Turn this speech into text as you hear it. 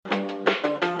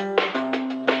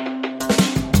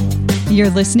You're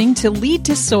listening to Lead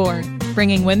to Soar,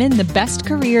 bringing women the best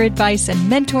career advice and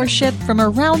mentorship from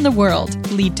around the world.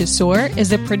 Lead to Soar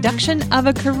is a production of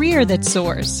A Career That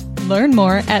Soars. Learn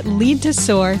more at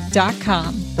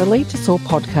leadtosoar.com. The Lead to Soar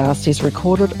podcast is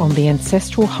recorded on the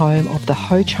ancestral home of the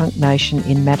Ho-Chunk Nation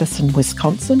in Madison,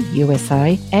 Wisconsin,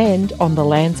 USA, and on the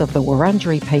lands of the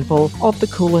Wurundjeri people of the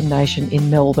Kulin Nation in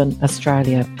Melbourne,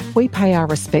 Australia. We pay our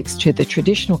respects to the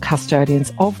traditional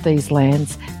custodians of these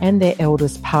lands and their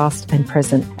elders past and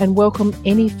present, and welcome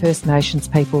any First Nations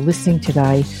people listening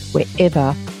today,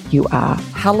 wherever you are.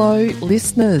 Hello,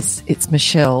 listeners. It's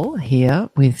Michelle here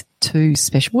with two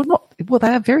special, they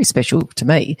are very special to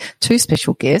me, two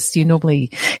special guests. You normally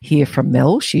hear from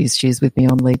Mel. She's with me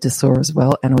on Lead to Soar as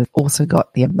well. And we've also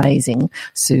got the amazing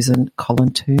Susan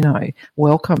Colantuno.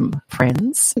 Welcome,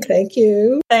 friends. Thank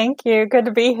you. Thank you. Good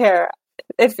to be here.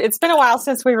 It's been a while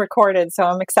since we recorded, so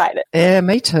I'm excited. Yeah,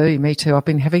 me too. I've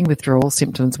been having withdrawal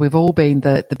symptoms. We've all been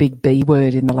the big B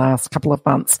word in the last couple of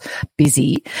months,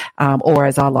 busy, or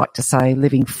as I like to say,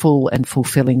 living full and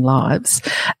fulfilling lives.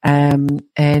 And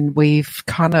we've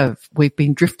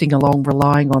been drifting along,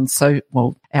 relying on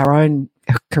our own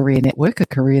career network, A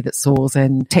Career That Soars,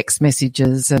 and text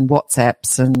messages and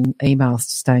WhatsApps and emails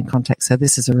to stay in contact. So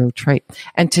this is a real treat.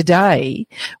 And today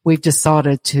we've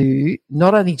decided to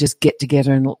not only just get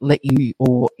together and let you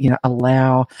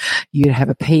allow you to have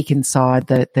a peek inside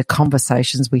the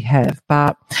conversations we have,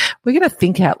 but we're going to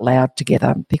think out loud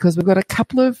together because we've got a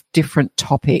couple of different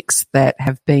topics that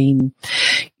have been,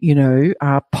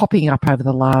 popping up over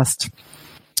the last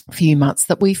few months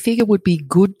that we figure would be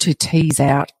good to tease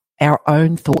out our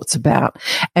own thoughts about,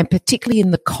 and particularly in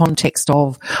the context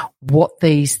of what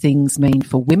these things mean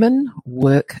for women,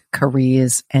 work,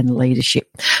 careers, and leadership.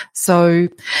 So,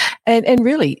 and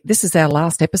really, this is our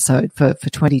last episode for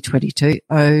 2022.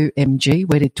 OMG,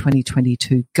 where did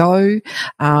 2022 go?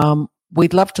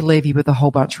 We'd love to leave you with a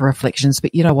whole bunch of reflections,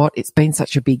 but you know what? It's been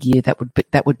such a big year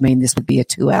that would mean this would be a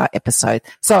 2-hour episode.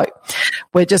 So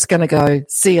we're just going to go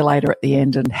see you later at the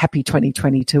end and happy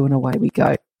 2022 and away we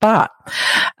go. But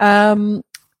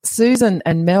Susan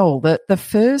and Mel, the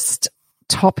first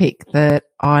topic that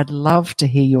I'd love to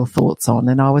hear your thoughts on,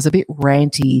 and I was a bit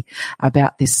ranty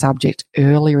about this subject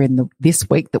earlier in this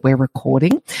week that we're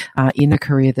recording in A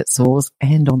Career That Soars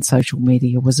and on social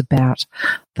media, was about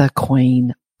the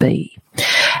Queen Bee.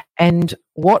 And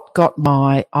what got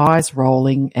my eyes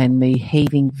rolling and me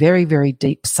heaving very, very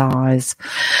deep sighs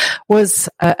was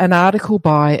an article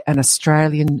by an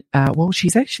Australian,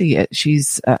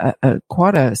 she's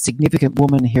quite a significant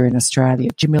woman here in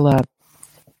Australia, Jamila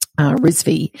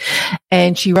Rizvi,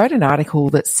 and she wrote an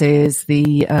article that says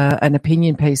an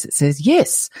opinion piece that says,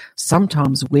 yes,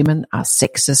 sometimes women are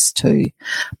sexist too,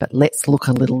 but let's look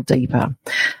a little deeper.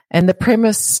 And the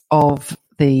premise of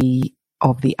the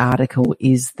article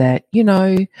is that,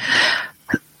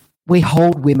 we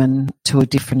hold women to a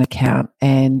different account,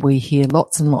 and we hear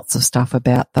lots and lots of stuff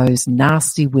about those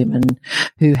nasty women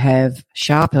who have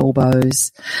sharp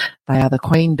elbows. They are the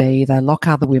queen bee. They lock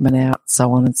other women out,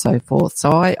 so on and so forth.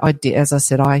 So I did, as I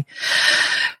said, I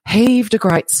heaved a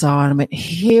great sigh and went,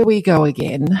 here we go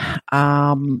again.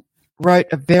 Wrote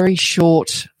a very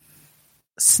short,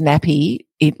 snappy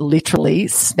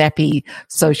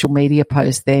social media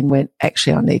post, then went,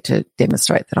 actually, I need to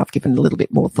demonstrate that I've given a little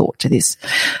bit more thought to this.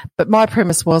 But my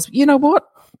premise was, you know what?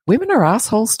 Women are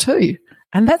assholes too,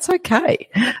 and that's okay.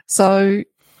 So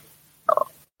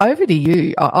over to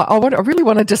you. I really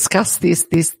want to discuss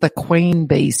the queen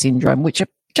bee syndrome, which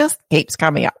just keeps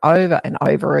coming up over and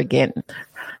over again.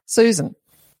 Susan,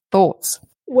 thoughts?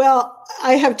 Well,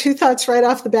 I have two thoughts right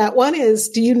off the bat. One is,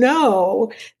 do you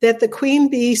know that the queen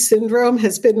bee syndrome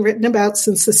has been written about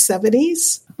since the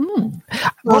 70s?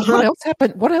 What else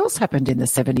happened? What else happened in the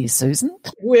 70s, Susan?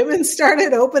 Women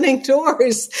started opening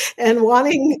doors and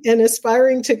wanting and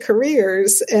aspiring to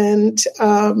careers. And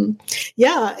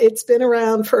it's been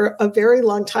around for a very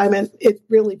long time. And it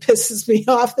really pisses me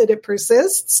off that it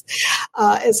persists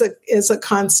as a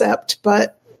concept.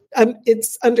 But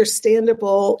it's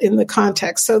understandable in the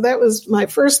context. So that was my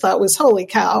first thought, was, holy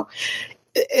cow,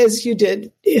 as you did,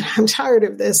 I'm tired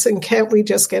of this, and can't we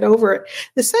just get over it?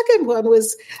 The second one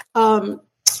was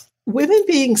women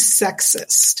being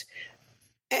sexist.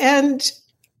 And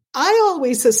I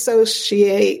always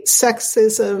associate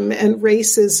sexism and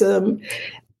racism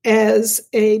as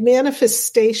a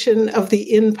manifestation of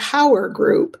the in power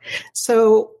group.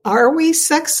 So are we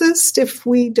sexist if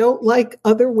we don't like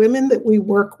other women that we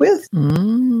work with?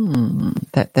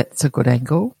 That's a good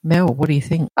angle. Mel, what do you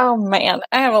think? Oh, man,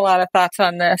 I have a lot of thoughts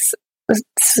on this.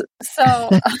 So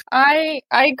I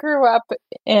grew up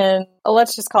in,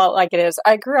 let's just call it like it is.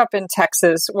 I grew up in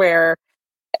Texas, where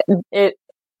it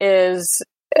is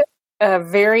a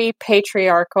very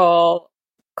patriarchal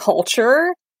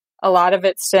culture. A lot of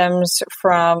it stems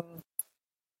from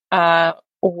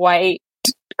white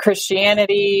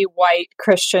Christianity, white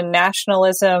Christian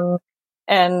nationalism.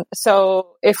 And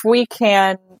so if we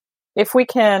can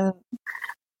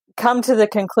come to the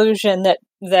conclusion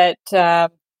that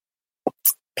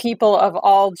people of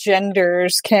all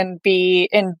genders can be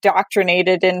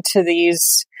indoctrinated into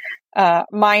these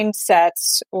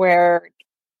mindsets where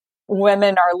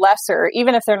women are lesser,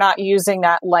 even if they're not using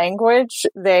that language,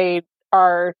 they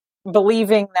are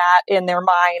believing that in their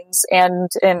minds and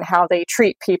in how they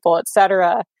treat people,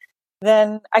 etc.,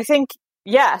 then I think,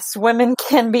 yes, women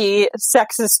can be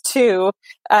sexist too.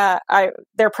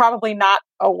 They're probably not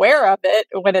aware of it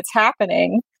when it's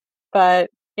happening, but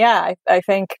yeah, I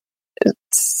think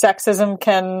sexism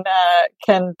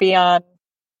can be on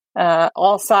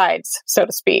all sides, so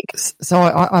to speak. So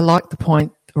I like the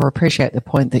point, or appreciate the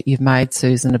point that you've made,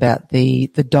 Susan, about the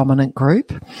dominant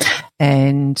group,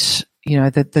 and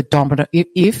the dominant,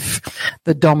 if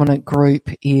the dominant group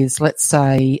is, let's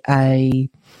say,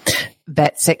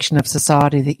 that section of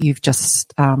society that you've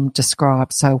just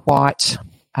described, so white,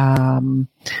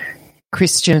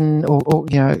 Christian, or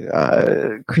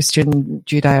Christian,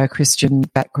 Judeo-Christian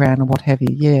background, or what have you.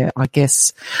 Yeah, I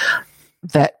guess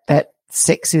that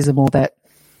sexism or that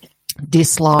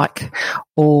dislike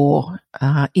or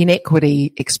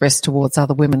inequity expressed towards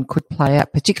other women could play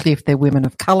out, particularly if they're women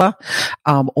of colour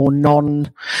or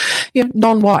non-white.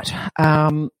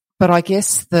 But I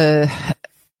guess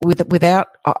without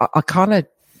I kind of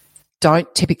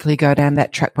don't typically go down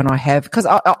that track when I have, because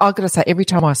I've got to say, every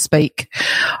time I speak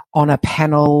on a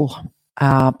panel,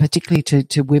 particularly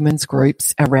to women's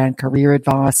groups around career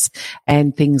advice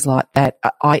and things like that,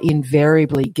 I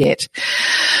invariably get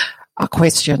a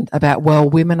question about, well,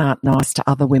 women aren't nice to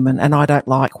other women, and I don't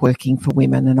like working for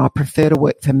women, and I prefer to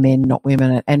work for men, not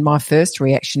women. And my first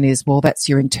reaction is, well, that's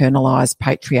your internalized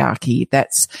patriarchy.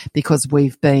 That's because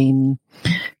we've been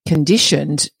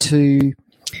conditioned to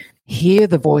hear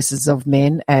the voices of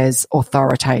men as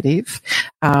authoritative,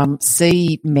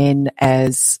 see men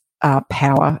as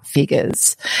power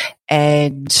figures,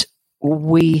 and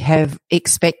we have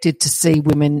expected to see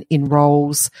women in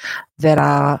roles that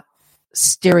are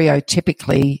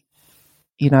stereotypically,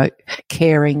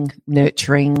 caring,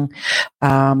 nurturing,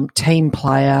 team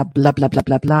player, blah, blah, blah,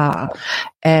 blah, blah.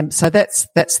 So that's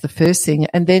the first thing.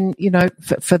 And then,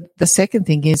 for the second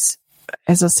thing is,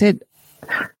 as I said,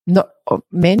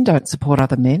 men don't support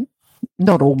other men.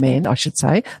 Not all men, I should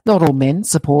say. Not all men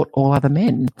support all other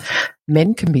men.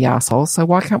 Men can be assholes, so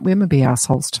why can't women be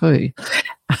assholes too?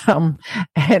 And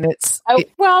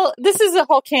well, this is a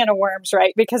whole can of worms,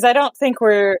 right? Because I don't think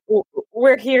we're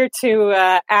here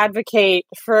to advocate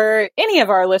for any of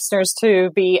our listeners to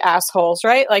be assholes,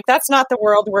 right? Like, that's not the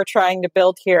world we're trying to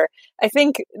build here. I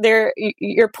think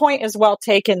your point is well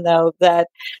taken, though, that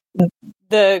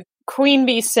the Queen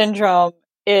Bee syndrome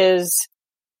is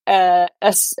a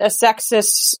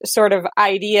sexist sort of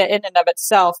idea in and of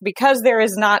itself, because there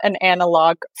is not an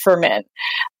analog for men.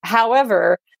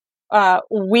 However,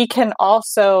 we can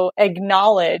also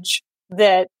acknowledge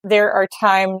that there are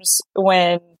times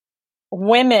when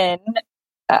women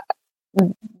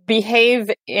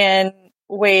behave in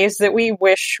ways that we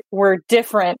wish were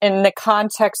different in the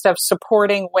context of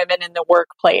supporting women in the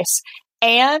workplace.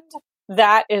 And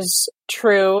that is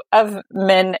true of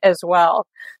men as well.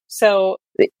 So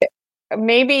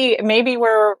maybe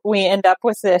where we end up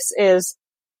with this is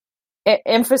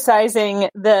emphasizing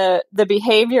the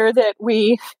behavior that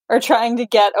we are trying to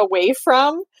get away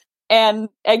from, and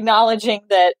acknowledging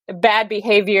that bad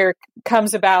behavior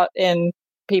comes about in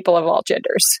people of all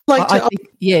genders. I think,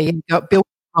 Bill,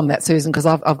 on that, Susan, because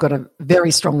I've got a very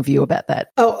strong view about that.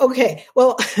 Oh, okay.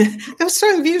 Well, I have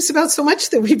strong views about so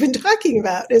much that we've been talking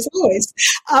about, as always.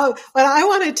 But I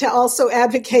wanted to also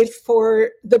advocate for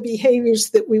the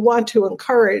behaviors that we want to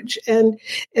encourage. And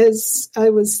as I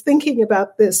was thinking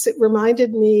about this, it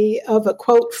reminded me of a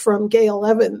quote from Gail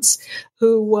Evans,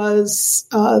 who was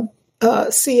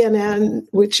CNN,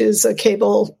 which is a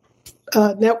cable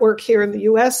network here in the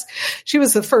U.S. She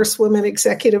was the first woman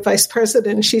executive vice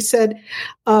president. She said,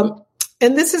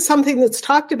 and this is something that's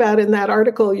talked about in that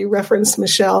article you referenced,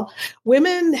 Michelle,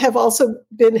 women have also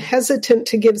been hesitant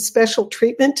to give special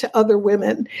treatment to other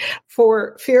women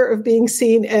for fear of being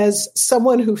seen as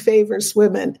someone who favors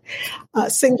women.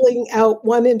 Singling out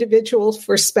one individual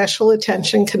for special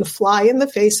attention can fly in the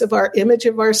face of our image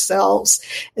of ourselves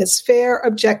as fair,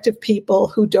 objective people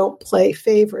who don't play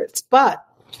favorites. But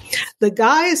the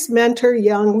guys mentor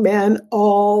young men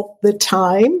all the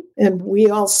time, and we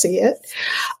all see it.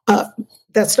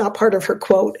 That's not part of her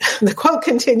quote. The quote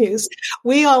continues,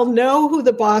 "We all know who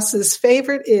the boss's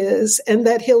favorite is and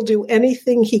that he'll do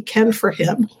anything he can for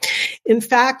him. In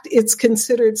fact, it's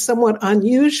considered somewhat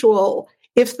unusual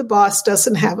if the boss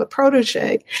doesn't have a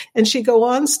protege." And she goes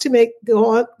on to make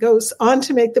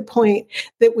the point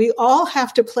that we all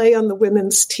have to play on the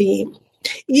women's team.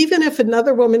 Even if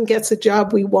another woman gets a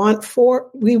job we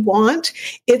want,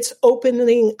 it's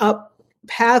opening up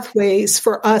pathways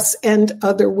for us and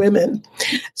other women.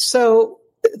 So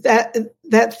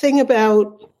that thing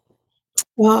about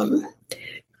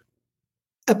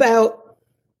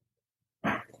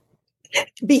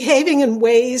behaving in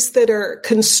ways that are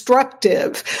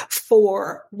constructive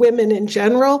for women in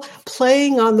general,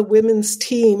 playing on the women's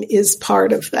team is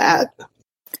part of that.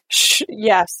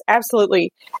 Yes,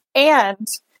 absolutely. And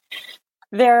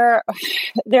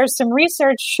there's some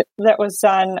research that was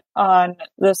done on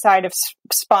the side of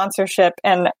sponsorship.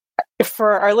 And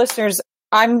for our listeners,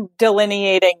 I'm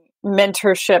delineating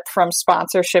mentorship from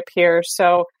sponsorship here.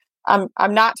 So I'm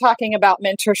not talking about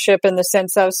mentorship in the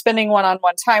sense of spending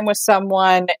one-on-one time with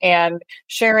someone and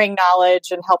sharing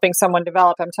knowledge and helping someone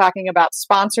develop. I'm talking about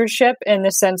sponsorship in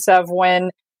the sense of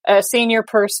when a senior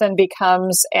person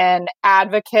becomes an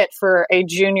advocate for a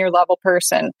junior level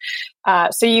person.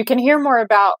 So you can hear more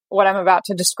about what I'm about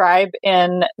to describe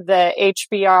in the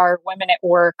HBR Women at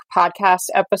Work podcast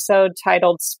episode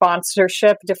titled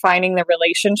Sponsorship, Defining the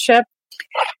Relationship.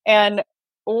 And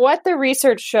what the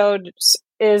research showed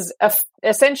is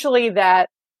essentially that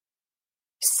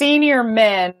senior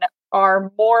men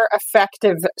are more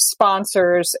effective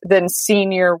sponsors than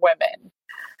senior women.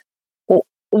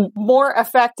 More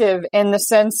effective in the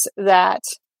sense that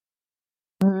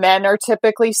men are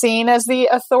typically seen as the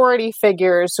authority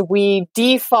figures. We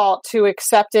default to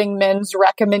accepting men's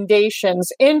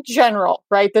recommendations in general,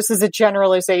 right? This is a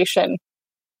generalization.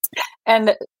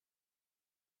 And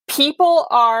people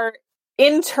are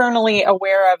internally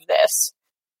aware of this.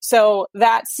 So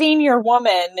that senior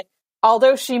woman,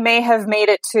 although she may have made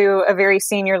it to a very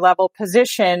senior level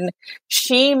position,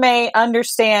 she may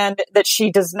understand that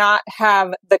she does not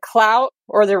have the clout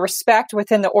or the respect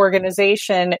within the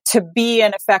organization to be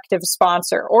an effective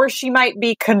sponsor. Or she might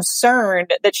be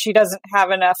concerned that she doesn't have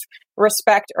enough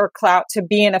respect or clout to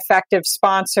be an effective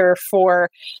sponsor for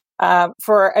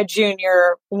a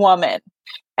junior woman.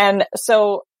 And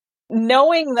so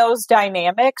knowing those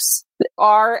dynamics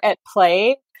are at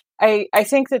play, I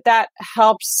think that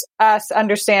helps us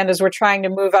understand as we're trying to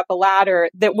move up a ladder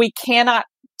that we cannot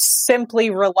simply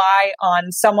rely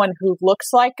on someone who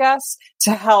looks like us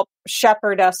to help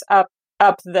shepherd us up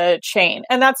the chain.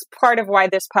 And that's part of why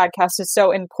this podcast is so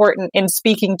important in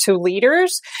speaking to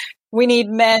leaders. We need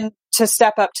men to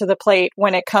step up to the plate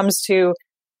when it comes to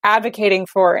advocating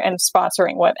for and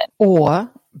sponsoring women.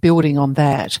 Or building on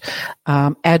that,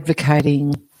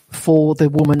 advocating for the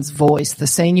woman's voice, the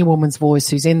senior woman's voice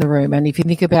who's in the room. And if you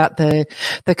think about the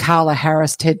Carla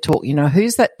Harris TED Talk, you know,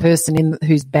 who's that person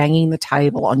who's banging the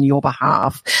table on your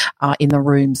behalf in the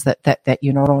rooms that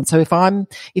you're not on. So if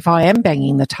I am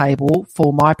banging the table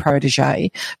for my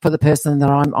protege, for the person that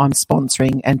I'm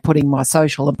sponsoring and putting my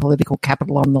social and political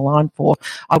capital on the line for,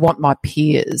 I want my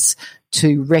peers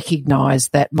to recognize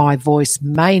that my voice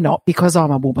may not, because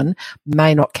I'm a woman,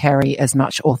 may not carry as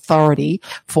much authority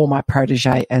for my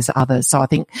protege as others. So I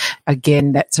think,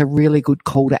 again, that's a really good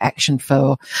call to action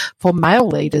for male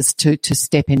leaders to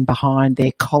step in behind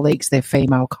their colleagues, their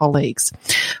female colleagues.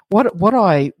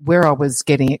 Where I was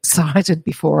getting excited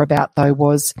before about though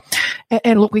was,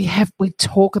 and look, we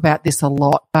talk about this a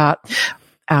lot, but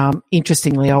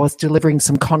interestingly, I was delivering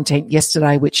some content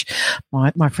yesterday, which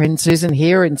my friend Susan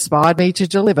here inspired me to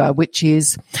deliver, which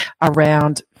is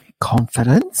around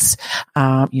confidence.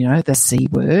 The C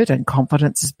word, and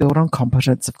confidence is built on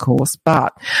competence, of course.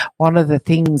 But one of the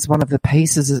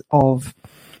pieces of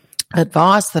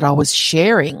advice that I was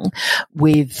sharing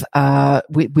with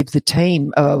the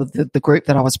team, the group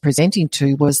that I was presenting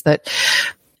to, was that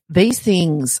these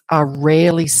things are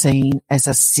rarely seen as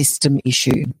a system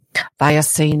issue. They are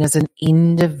seen as an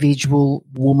individual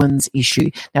woman's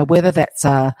issue. Now, whether that's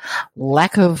a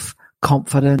lack of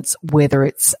confidence, whether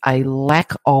it's a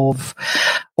lack of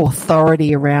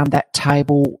authority around that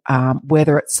table,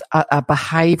 whether it's a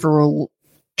behavioural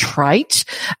trait,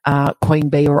 queen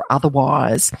bee or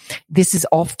otherwise, this is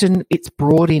often, it's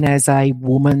brought in as a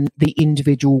woman, the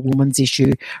individual woman's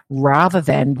issue, rather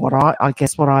than what I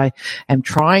am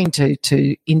trying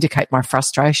to indicate my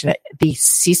frustration at the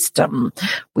system,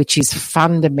 which is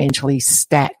fundamentally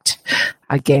stacked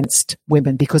against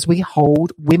women, because we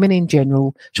hold women in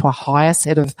general to a higher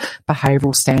set of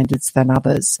behavioural standards than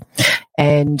others.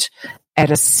 And at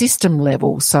a system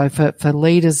level, so for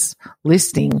leaders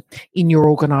listening in your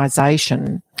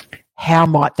organisation, how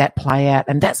might that play out?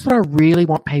 And that's what I really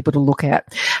want people to look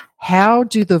at. How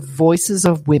do the voices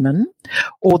of women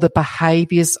or the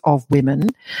behaviours of women,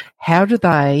 how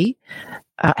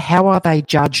are they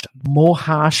judged more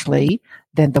harshly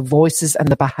than the voices and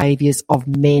the behaviours of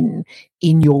men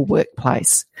in your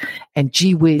workplace? And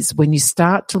gee whiz, when you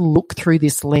start to look through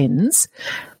this lens,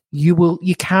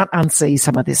 you can't unsee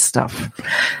some of this stuff.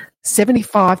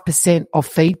 75% of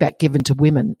feedback given to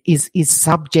women is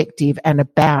subjective and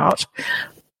about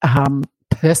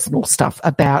personal stuff,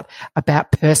 about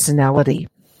personality.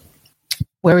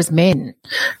 Whereas men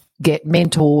get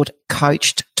mentored,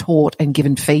 coached, taught and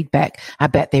given feedback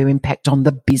about their impact on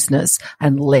the business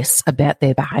and less about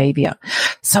their behaviour.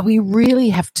 So we really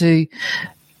have to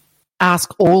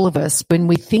ask all of us, when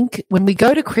we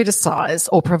go to criticise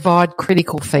or provide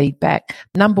critical feedback,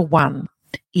 number one,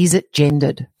 is it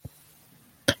gendered?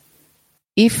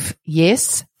 If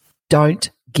yes, don't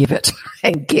give it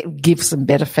and give some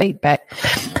better feedback.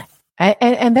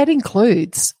 And that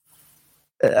includes,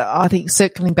 I think,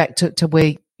 circling back to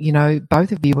where,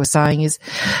 both of you were saying is,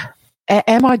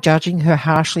 am I judging her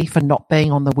harshly for not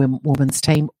being on the women's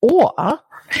team? Or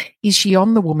is she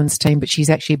on the women's team, but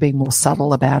she's actually being more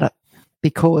subtle about it?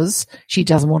 Because she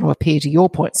doesn't want to appear, to your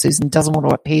point, Susan, doesn't want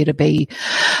to appear to be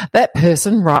that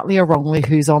person, rightly or wrongly,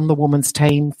 who's on the women's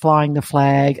team flying the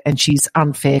flag, and she's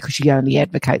unfair because she only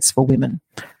advocates for women.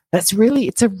 It's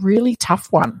a really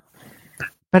tough one,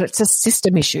 but it's a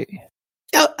system issue.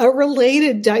 A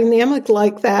related dynamic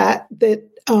like that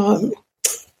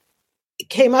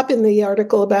came up in the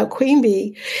article about Queen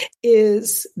Bee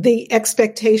is the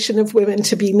expectation of women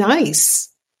to be nice.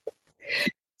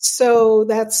 So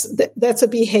that's a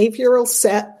behavioral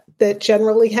set that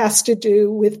generally has to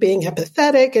do with being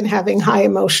empathetic and having high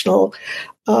emotional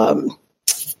EQ.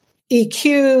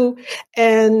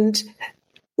 And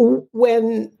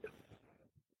when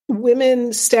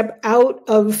women step out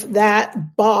of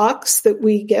that box that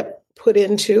we get put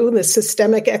into, the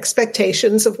systemic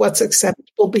expectations of what's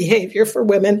acceptable behavior for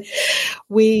women,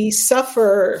 we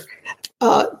suffer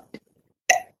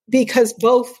because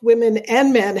both women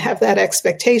and men have that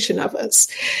expectation of us.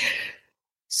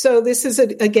 So this is,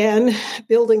 again,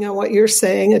 building on what you're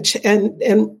saying,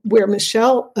 and where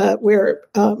Mel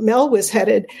was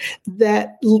headed,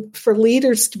 that for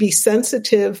leaders to be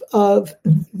sensitive of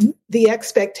the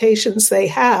expectations they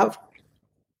have.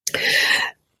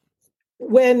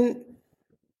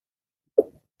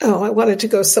 I wanted to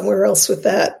go somewhere else with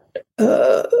that.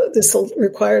 This will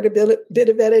require a bit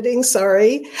of editing.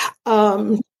 Sorry.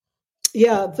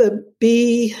 The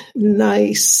be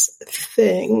nice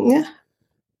thing.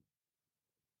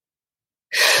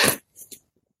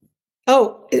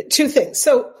 Two things.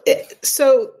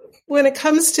 So when it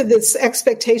comes to this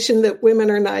expectation that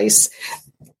women are nice,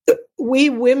 we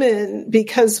women,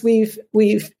 because we've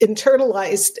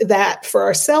internalized that for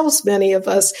ourselves, many of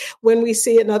us, when we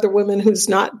see another woman who's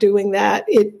not doing that,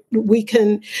 we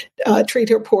can treat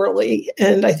her poorly.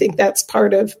 And I think that's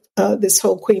part of this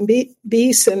whole Queen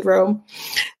Bee syndrome.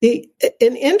 An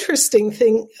interesting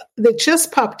thing that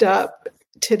just popped up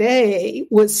today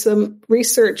was some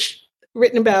research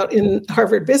written about in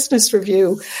Harvard Business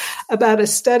Review about a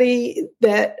study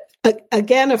that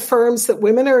again affirms that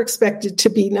women are expected to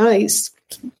be nice,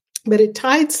 but it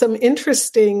tied some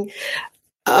interesting,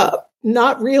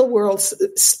 not real world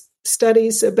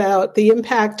studies about the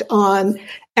impact on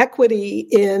equity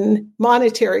in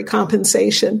monetary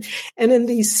compensation. And in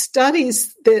these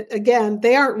studies that, again,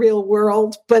 they aren't real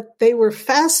world, but they were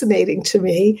fascinating to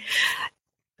me.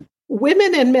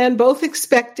 Women and men both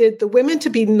expected the women to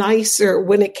be nicer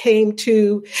when it came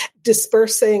to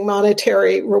dispersing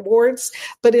monetary rewards.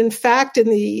 But in fact, in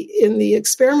the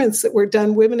experiments that were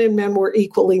done, women and men were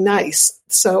equally nice.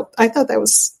 So I thought that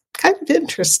was kind of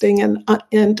interesting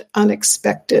and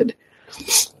unexpected.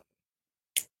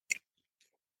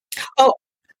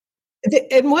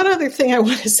 And one other thing I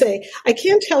want to say, I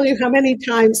can't tell you how many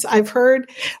times I've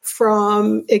heard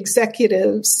from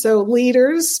executives, so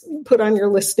leaders, put on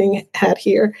your listening hat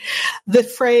here, the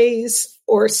phrase,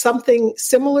 or something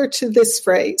similar to this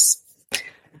phrase.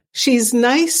 She's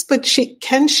nice, but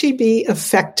can she be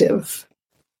effective?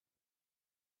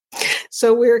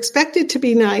 So we're expected to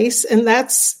be nice, and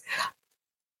that's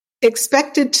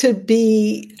expected to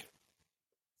be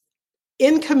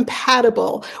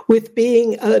incompatible with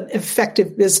being an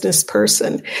effective business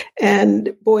person.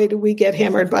 And boy, do we get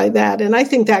hammered by that. And I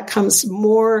think that comes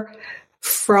more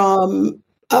from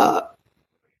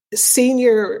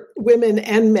senior women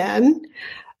and men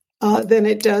than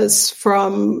it does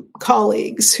from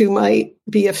colleagues who might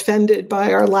be offended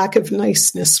by our lack of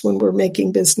niceness when we're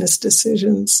making business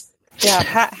decisions. Yeah,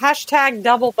 hashtag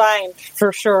double bind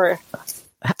for sure.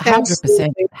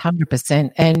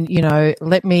 100%. And, you know,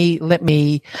 let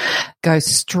me go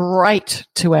straight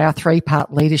to our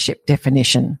 3-part leadership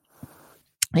definition.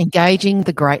 Engaging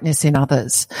the greatness in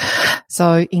others.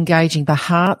 So engaging the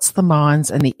hearts, the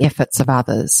minds, and the efforts of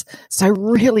others. So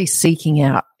really seeking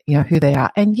out, you know, who they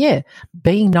are. And yeah,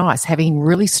 being nice, having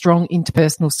really strong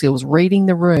interpersonal skills, reading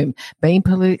the room, being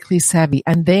politically savvy,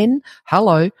 and then,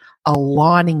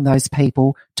 aligning those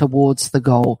people towards the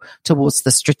goal, towards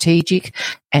the strategic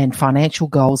and financial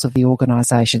goals of the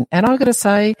organisation. And I've got to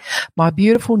say, my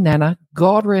beautiful Nana,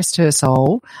 God rest her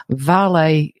soul,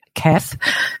 Vale Kath,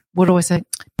 would always say,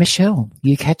 Michelle,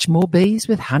 you catch more bees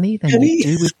with honey than you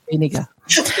do with vinegar.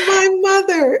 My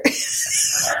mother.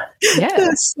 Yeah.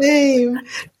 The same.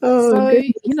 Oh, so,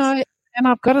 goodness. You know, and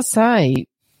I've got to say,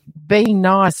 being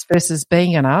nice versus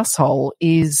being an asshole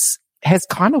has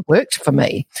kind of worked for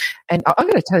me. And I'm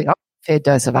going to tell you, I've a fair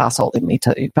dose of arsehole in me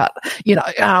too. But, you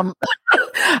know,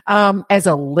 as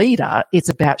a leader, it's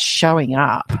about showing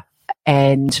up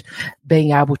and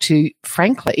being able to,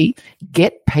 frankly,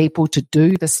 get people to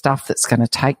do the stuff that's going to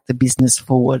take the business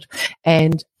forward.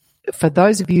 And for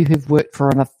those of you who've worked for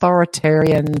an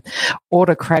authoritarian,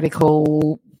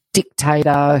 autocratical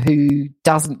dictator who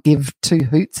doesn't give two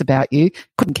hoots about you,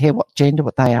 couldn't care what gender,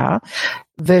 what they are,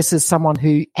 versus someone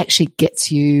who actually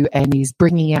gets you and is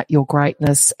bringing out your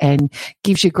greatness and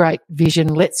gives you great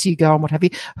vision, lets you go and what have you.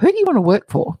 Who do you want to work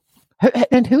for?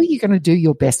 And who are you going to do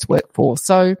your best work for?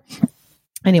 So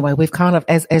anyway, we've kind of,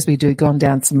 as we do, gone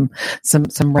down some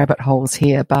rabbit holes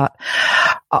here, but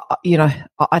you know,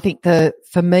 I think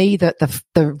for me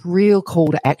the real call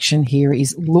to action here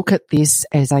is look at this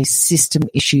as a system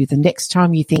issue. The next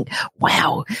time you think,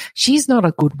 wow, she's not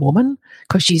a good woman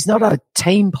because she's not a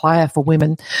team player for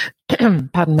women,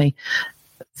 pardon me,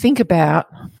 think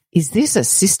about, is this a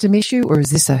system issue or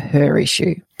is this a her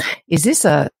issue? Is this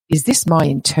my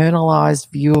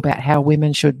internalized view about how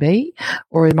women should be,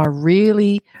 or am I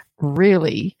really,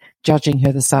 really judging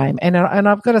her the same? And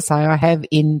I've got to say, I have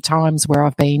in times where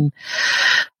I've been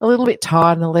a little bit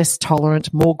tired and less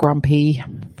tolerant, more grumpy,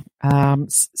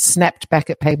 snapped back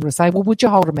at people to say, well, would you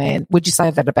hold a man? Would you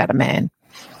say that about a man?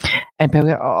 And people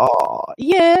go, oh,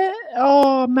 yeah,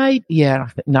 oh, maybe, yeah.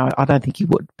 No, I don't think you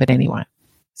would. But anyway.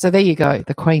 So there you go,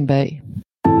 the Queen Bee.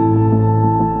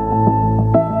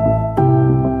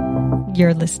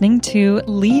 You're listening to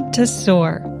Lead to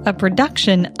Soar, a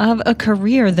production of A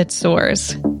Career That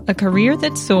Soars. A Career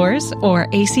That Soars, or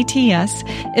ACTS,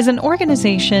 is an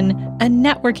organization, a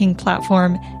networking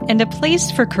platform, and a place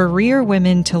for career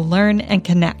women to learn and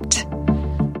connect.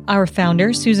 Our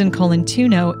founder, Susan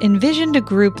Colantuno, envisioned a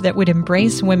group that would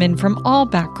embrace women from all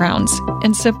backgrounds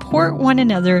and support one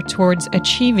another towards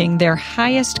achieving their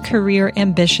highest career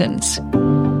ambitions.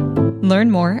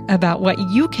 Learn more about what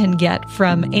you can get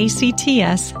from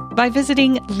ACTS by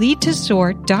visiting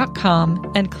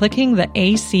leadtosoar.com and clicking the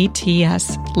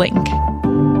ACTS link.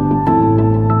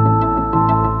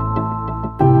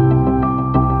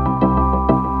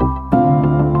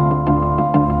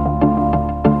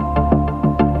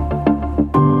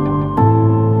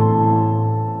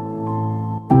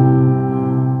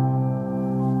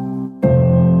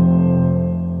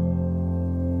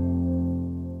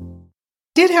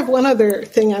 Have one other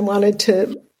thing I wanted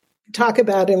to talk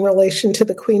about in relation to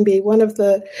the Queen Bee. One of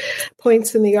the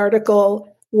points in the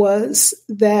article was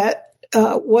that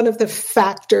one of the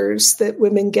factors that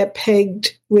women get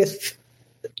pegged with,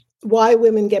 why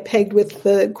women get pegged with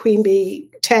the Queen Bee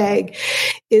tag,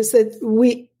 is that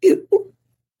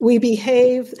we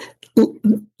behave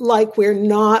like we're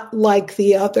not like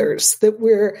the others, that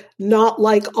we're not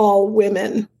like all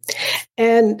women.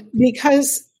 And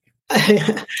because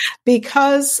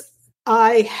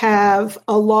I have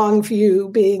a long view,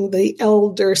 being the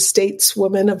elder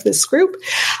stateswoman of this group,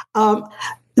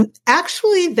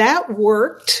 actually that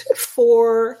worked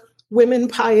for women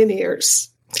pioneers,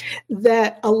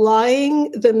 that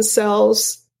allying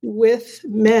themselves with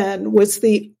men was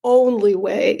the only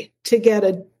way to get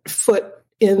a foot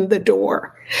in the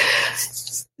door.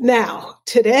 Now,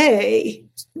 today,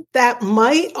 that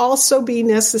might also be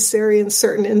necessary in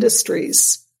certain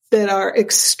industries that are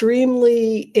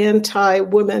extremely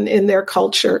anti-women in their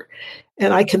culture.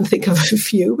 And I can think of a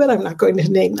few, but I'm not going to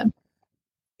name them.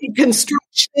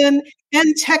 Construction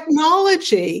and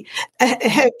technology.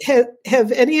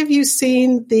 Have any of you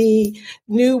seen the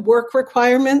new work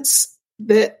requirements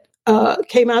that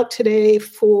came out today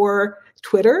for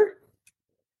Twitter?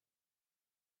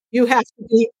 You have to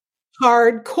be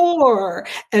hardcore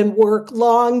and work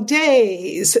long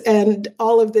days and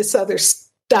all of this other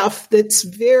stuff that's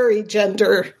very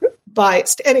gender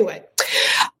biased. Anyway,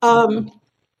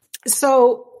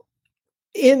 so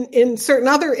in certain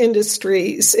other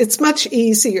industries, it's much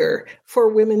easier for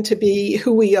women to be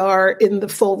who we are in the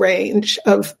full range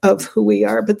of who we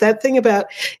are. But that thing about,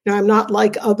 I'm not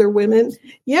like other women.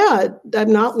 Yeah,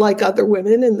 I'm not like other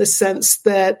women in the sense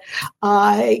that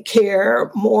I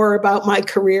care more about my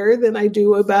career than I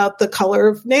do about the color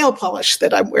of nail polish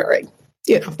that I'm wearing.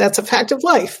 That's a fact of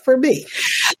life for me.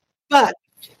 But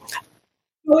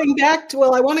going back to,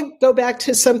 I want to go back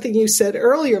to something you said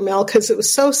earlier, Mel, because it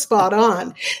was so spot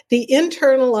on. The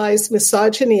internalized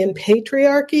misogyny and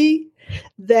patriarchy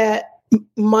that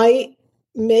might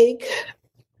make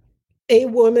a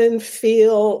woman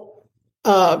feel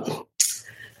that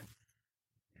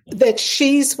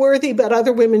she's worthy, but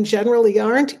other women generally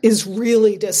aren't, is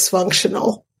really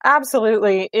dysfunctional.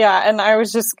 Absolutely. Yeah. And I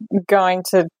was just going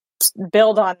to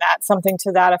build on that, something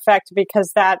to that effect,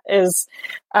 because that is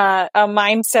a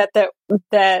mindset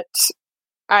that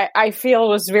I feel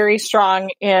was very strong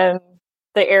in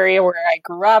the area where I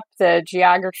grew up, the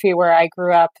geography where I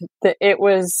grew up.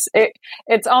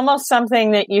 It's almost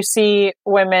something that you see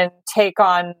women take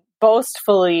on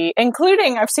boastfully,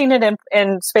 including, I've seen it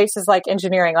in spaces like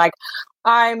engineering, like,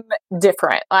 I'm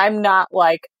different. I'm not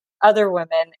like other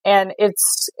women. And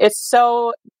it's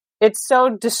so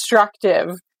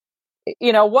destructive.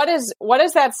 What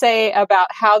does that say about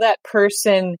how that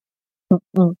person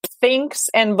thinks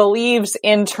and believes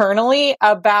internally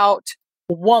about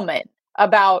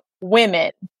about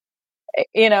women?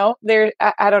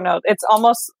 I don't know. It's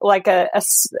almost like a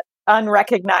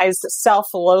unrecognized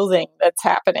self-loathing that's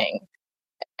happening.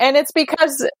 And it's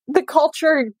because the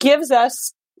culture gives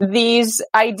us these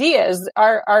ideas.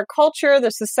 Our culture,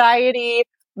 the society,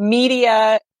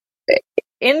 media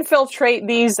infiltrate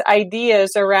these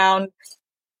ideas around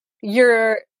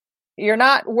you're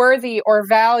not worthy or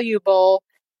valuable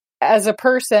as a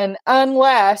person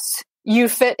unless you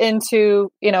fit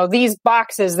into, these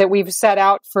boxes that we've set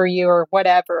out for you or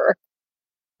whatever.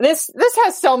 This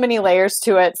has so many layers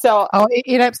to it. So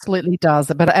it absolutely does.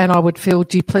 And I would feel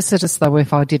duplicitous though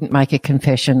if I didn't make a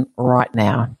confession right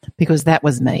now, because that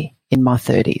was me in my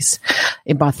 30s.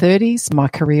 In my 30s, my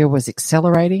career was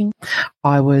accelerating.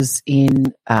 I was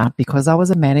because I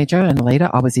was a manager and leader,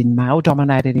 I was in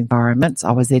male-dominated environments.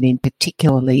 I was in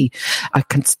particularly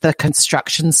the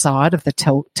construction side of the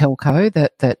telco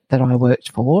that I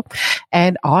worked for.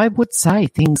 And I would say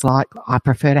things like, I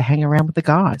prefer to hang around with the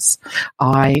guys.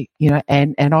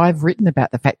 And I've written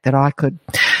about the fact that I could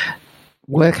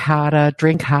work harder,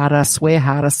 drink harder, swear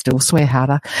harder, still swear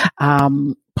harder,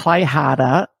 play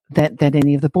harder than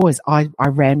any of the boys. I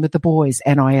ran with the boys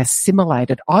and I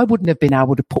assimilated. I wouldn't have been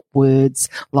able to put words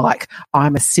like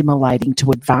I'm assimilating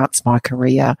to advance my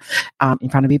career in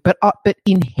front of me. But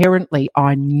inherently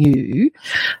I knew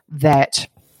that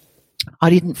I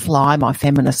didn't fly my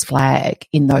feminist flag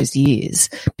in those years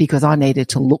because I needed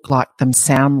to look like them,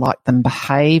 sound like them,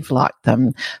 behave like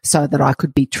them so that I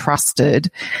could be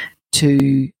trusted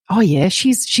to, oh yeah,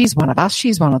 she's one of us.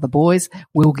 She's one of the boys.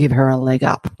 We'll give her a leg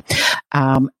up.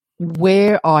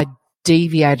 Where I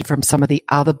deviated from some of the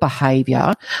other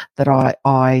behaviour that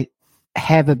I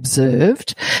have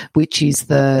observed, which is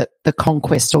the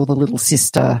conquest or the little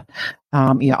sister.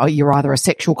 You're either a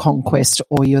sexual conquest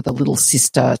or you're the little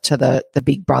sister to the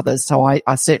big brothers. So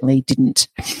I certainly didn't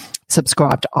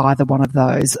subscribe to either one of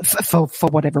those for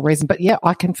whatever reason. But yeah,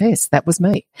 I confess that was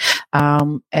me.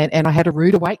 And I had a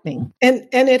rude awakening. And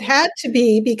it had to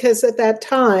be because at that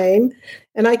time,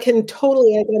 and I can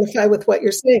totally identify with what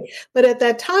you're saying, but at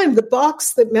that time, the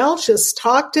box that Mel just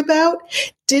talked about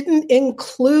didn't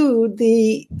include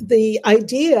the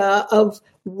idea of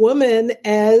woman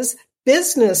as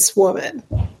businesswoman,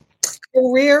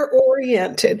 career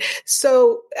oriented.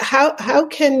 So how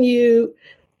can you?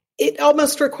 It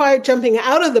almost required jumping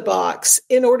out of the box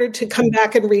in order to come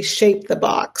back and reshape the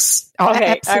box.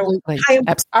 Okay, absolutely.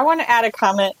 I want to add a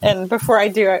comment, and before I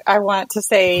do it, I want to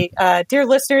say, dear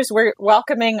listeners, we're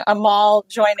welcoming Amal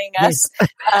joining us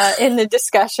in the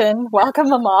discussion.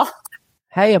 Welcome, Amal.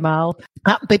 Hey, Amal.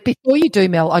 But before you do,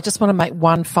 Mel, I just want to make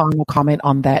one final comment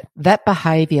on that. That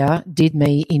behaviour did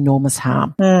me enormous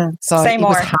harm. Say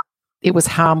more. It was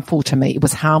harmful to me. It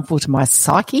was harmful to my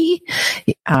psyche,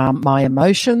 my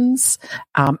emotions.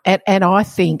 And I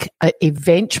think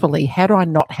eventually, had I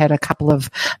not had a couple of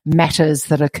matters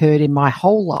that occurred in my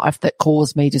whole life that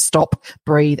caused me to stop,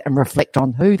 breathe and reflect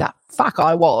on who the fuck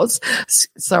I was.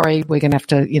 Sorry, we're going to have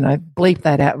to, bleep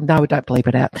that out. No, don't bleep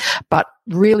it out. But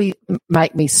really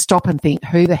make me stop and think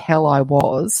who the hell I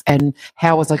was and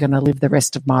how was I going to live the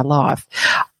rest of my life.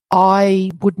 I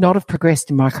would not have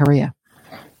progressed in my career.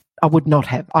 I would not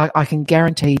have. I can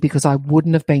guarantee, because I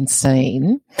wouldn't have been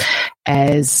seen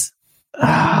as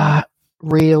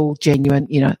real, genuine,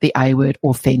 the A word,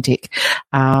 authentic.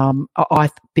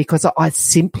 Because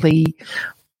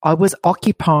I was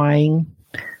occupying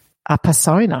a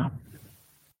persona,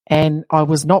 and I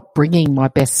was not bringing my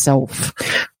best self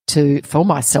for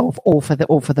myself or for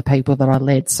the people that I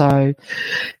led. So,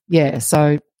 yeah.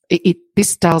 So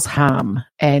this does harm.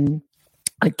 And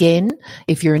again,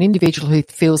 if you're an individual who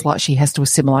feels like she has to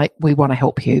assimilate, we want to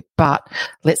help you. But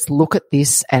let's look at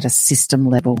this at a system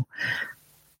level.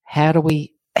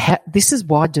 This is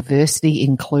why diversity,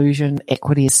 inclusion,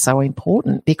 equity is so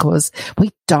important, because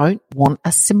we don't want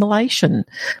assimilation.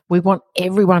 We want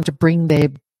everyone to bring their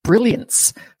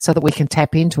brilliance so that we can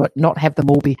tap into it, not have them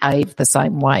all behave the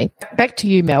same way. Back to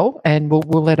you, Mel, and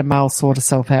we'll let Amal sort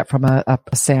herself out from a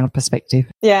sound perspective.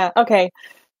 Yeah, okay.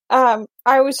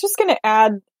 I was just going to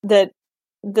add that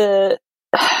the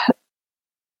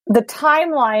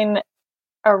timeline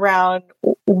around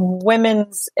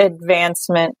women's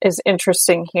advancement is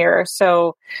interesting here.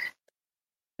 So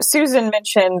Susan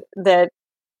mentioned that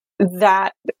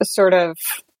sort of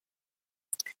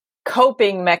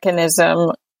coping mechanism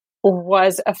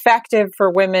was effective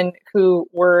for women who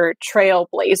were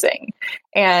trailblazing.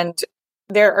 And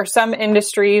there are some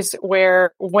industries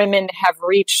where women have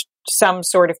reached some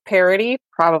sort of parity,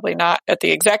 probably not at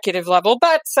the executive level,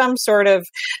 but some sort of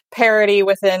parity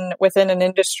within an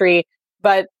industry.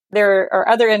 But there are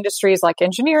other industries like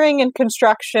engineering and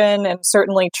construction, and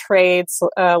certainly trades,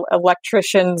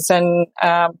 electricians and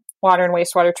water and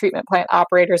wastewater treatment plant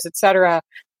operators, et cetera,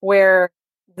 where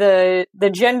the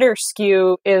gender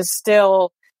skew is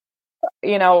still,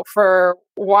 for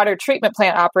water treatment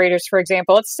plant operators, for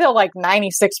example, it's still like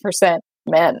 96%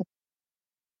 men.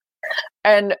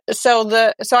 And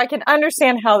so I can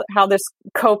understand how this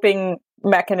coping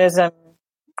mechanism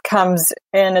comes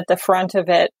in at the front of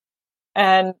it.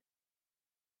 And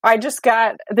I just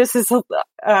this is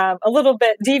a little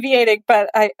bit deviating, but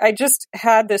I just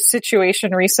had this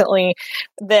situation recently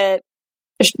that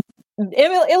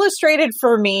illustrated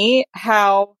for me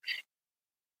how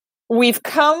we've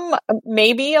come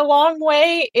maybe a long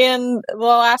way in the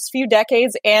last few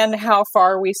decades and how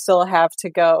far we still have to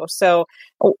go. So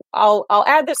I'll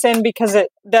add this in because it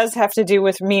does have to do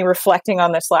with me reflecting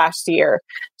on this last year.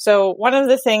 So one of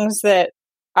the things that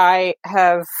I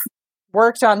have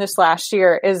worked on this last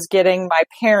year is getting my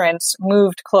parents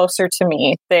moved closer to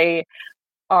me. They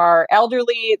are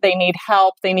elderly, they need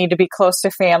help, they need to be close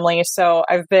to family. So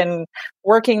I've been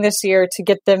working this year to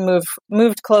get them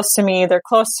moved close to me. They're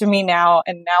close to me now,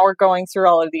 and now we're going through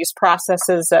all of these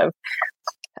processes of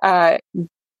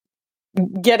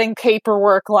getting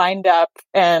paperwork lined up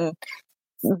and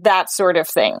that sort of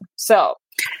thing. So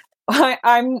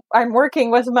I'm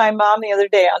working with my mom the other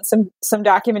day on some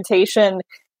documentation,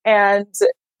 and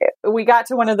we got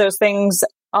to one of those things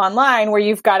online where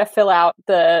you've got to fill out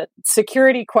the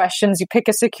security questions. You pick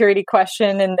a security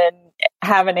question and then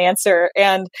have an answer.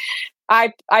 And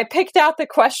I picked out the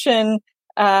question,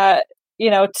 the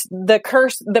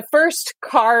first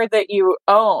car that you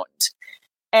owned.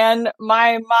 And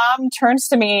my mom turns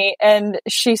to me and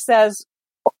she says,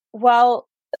 well,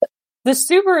 the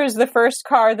Subaru is the first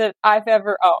car that I've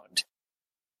ever owned.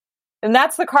 And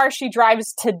that's the car she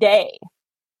drives today.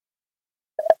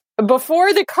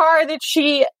 Before the car that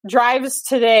she drives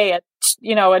today, a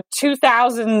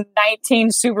 2019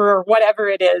 Subaru or whatever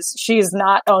it is, she's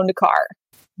not owned a car.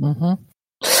 Mm-hmm.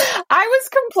 I was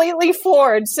completely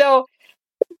floored. So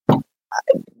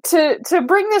to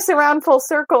bring this around full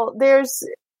circle,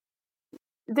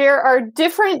 there are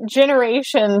different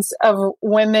generations of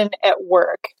women at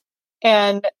work.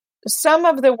 And some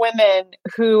of the women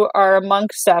who are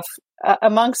amongst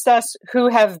us who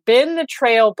have been the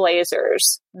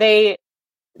trailblazers, they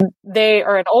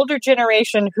are an older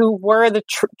generation who were the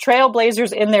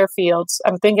trailblazers in their fields.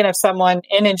 I'm thinking of someone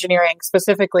in engineering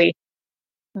specifically.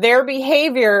 Their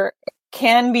behavior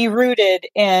can be rooted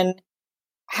in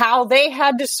how they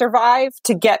had to survive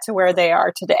to get to where they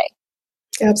are today.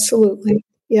 Absolutely.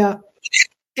 Yeah.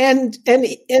 And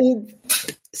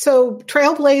so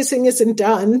trailblazing isn't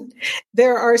done.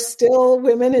 There are still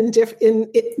women in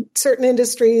certain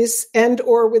industries and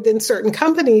or within certain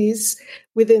companies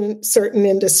within certain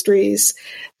industries.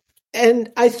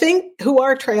 And I think who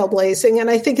are trailblazing. And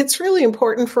I think it's really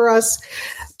important for us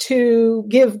to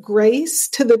give grace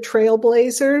to the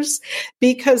trailblazers,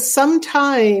 because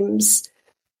sometimes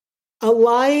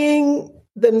aligning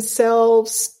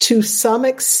themselves to some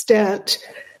extent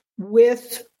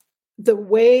with the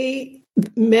way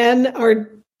men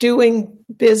are doing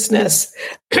business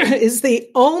is the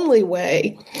only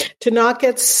way to not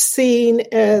get seen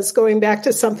as, going back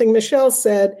to something Michelle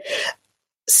said,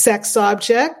 sex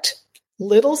object,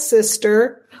 little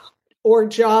sister, or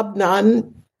job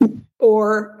nun,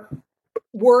 or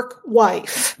work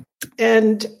wife.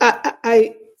 And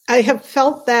I have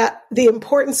felt that the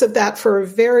importance of that for a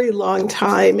very long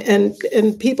time. And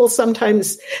people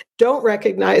sometimes don't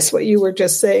recognize what you were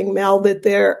just saying, Mel, that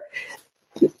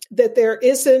there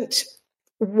isn't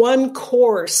one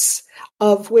course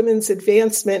of women's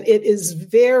advancement. It is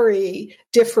very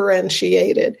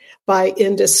differentiated by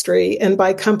industry and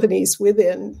by companies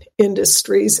within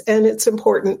industries. And it's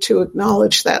important to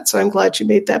acknowledge that. So I'm glad you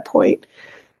made that point.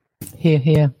 Hear,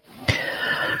 hear.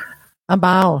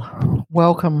 Amal,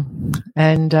 welcome,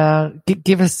 and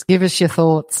give us your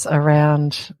thoughts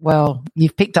around. Well,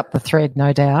 you've picked up the thread,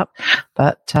 no doubt,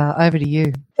 but over to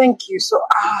you. Thank you. So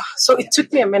it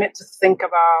took me a minute to think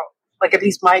about, like, at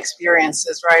least my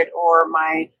experiences, right, or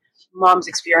my mom's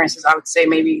experiences. I would say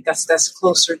maybe that's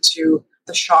closer to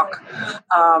the shock.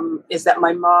 Is that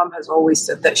my mom has always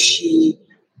said that she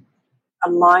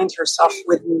aligned herself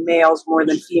with males more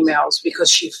than females because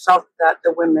she felt that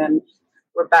the women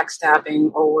were backstabbing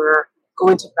or were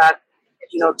going to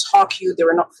talk you. They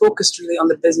were not focused really on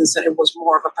the business, and it was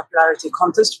more of a popularity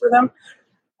contest for them.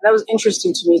 And that was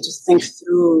interesting to me to think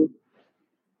through,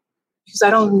 because I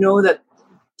don't know that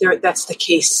that's the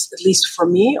case, at least for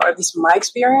me, or at least my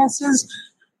experiences.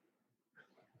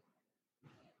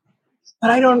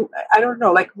 But I don't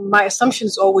know. Like, my assumption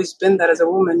has always been that as a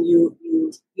woman, you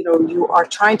are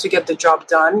trying to get the job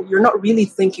done. You're not really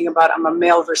thinking about, I'm a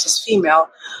male versus female.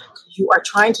 You are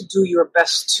trying to do your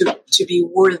best to be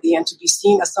worthy and to be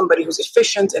seen as somebody who's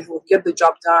efficient and who will get the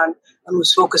job done and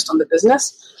who's focused on the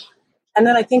business. And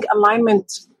then I think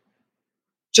alignment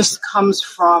just comes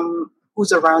from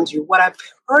who's around you. What I've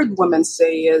heard women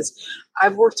say is,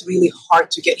 I've worked really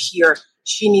hard to get here.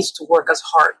 She needs to work as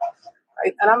hard.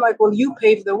 Right? And I'm like, well, you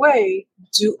paved the way.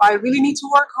 Do I really need to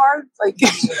work hard? Like,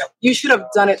 you should have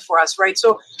done it for us, right?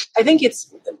 So I think it's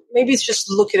just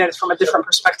looking at it from a different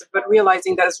perspective, but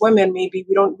realizing that as women, maybe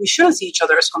we shouldn't see each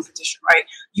other as competition, right?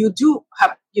 You do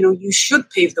have, you should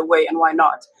pave the way, and why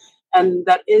not? And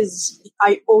that is,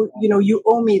 you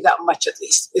owe me that much, at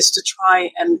least, is to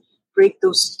try and break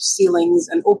those ceilings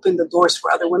and open the doors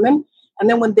for other women. And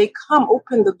then when they come,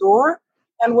 open the door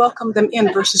and welcome them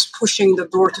in, versus pushing the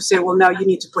door to say, well, now you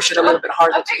need to push it a little bit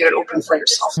harder to get it open for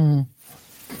yourself. Mm.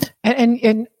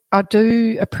 And I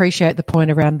do appreciate the point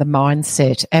around the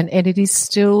mindset, and it is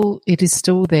still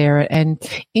there. And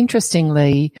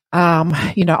interestingly,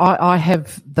 I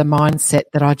have the mindset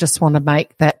that I just want to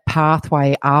make that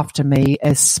pathway after me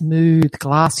as smooth,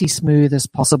 glassy smooth as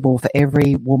possible for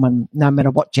every woman, no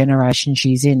matter what generation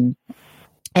she's in.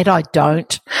 And I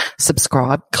don't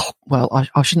subscribe, well,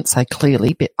 I shouldn't say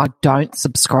clearly, but I don't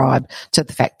subscribe to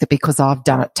the fact that because I've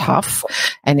done it tough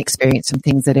and experienced some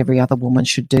things that every other woman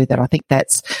should do, that I think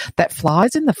that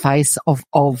flies in the face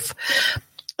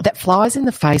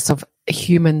of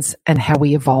humans and how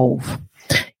we evolve.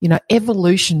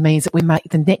 Evolution means that we make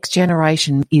the next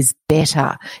generation is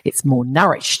better. It's more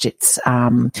nourished. It's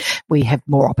we have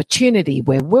more opportunity.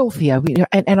 We're wealthier.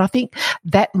 And I think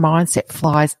that mindset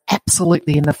flies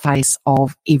absolutely in the face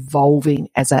of evolving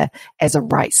as a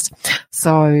race.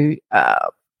 So,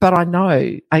 but I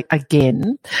know,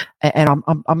 again, and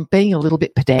I'm being a little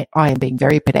bit I am being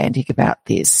very pedantic about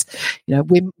this.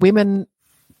 Women.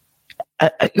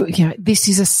 This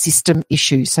is a system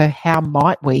issue. So how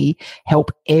might we help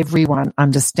everyone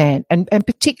understand? And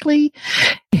particularly,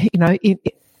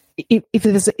 if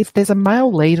there's a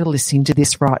male leader listening to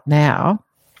this right now,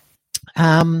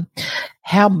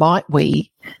 how might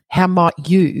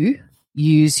you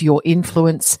use your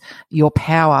influence, your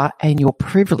power, and your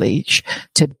privilege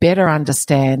to better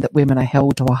understand that women are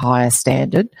held to a higher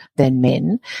standard than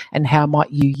men? And how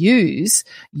might you use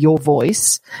your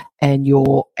voice and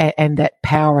that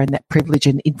power and that privilege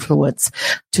and influence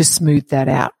to smooth that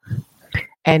out?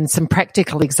 And some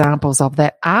practical examples of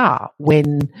that are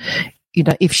when,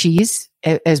 if she is,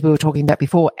 as we were talking about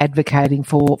before, advocating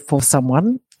for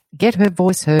someone, get her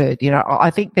voice heard. I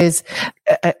think there's,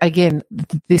 again,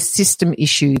 this system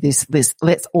issue, this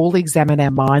let's all examine our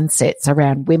mindsets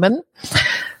around women,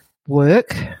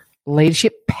 work,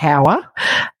 leadership, power,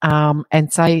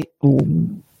 and say,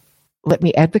 let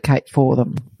me advocate for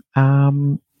them,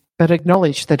 but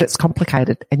acknowledge that it's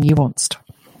complicated and nuanced.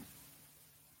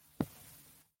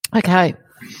 Okay.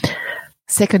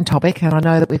 Second topic, and I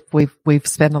know that we've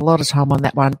spent a lot of time on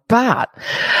that one, but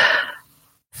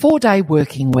 4-day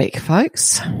working week,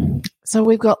 folks. So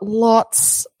we've got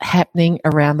lots happening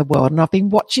around the world, and I've been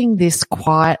watching this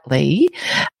quietly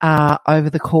over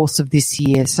the course of this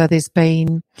year. So there's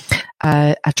been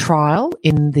a trial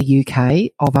in the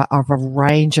UK of a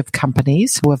range of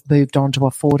companies who have moved on to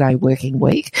a 4-day working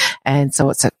week, and so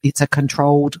it's a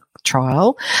controlled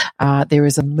trial. There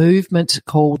is a movement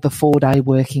called the 4-day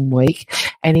working week,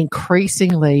 and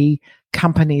increasingly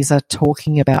companies are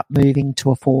talking about moving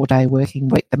to a 4-day working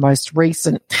week. The most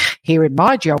recent here in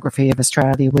my geography of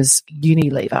Australia was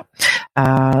Unilever,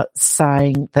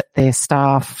 saying that their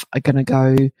staff are going to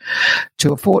go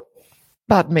to a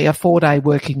 4-day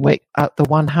working week, the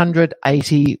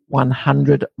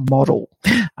 100-80-100 model.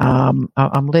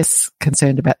 I'm less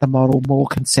concerned about the model, more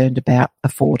concerned about the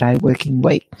 4-day working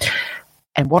week.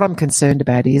 And what I'm concerned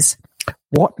about is,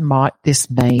 what might this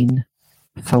mean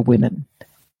for women?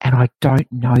 And I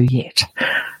don't know yet.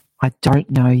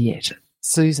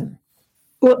 Susan?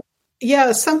 Well,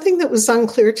 yeah, something that was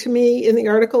unclear to me in the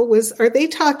article was, are they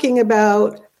talking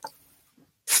about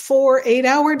 4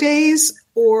 8-hour days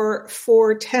or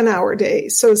 4 10-hour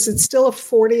days? So is it still a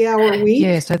 40-hour week?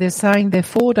 Yeah, so they're saying their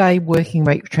 4-day working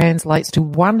week translates to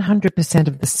 100%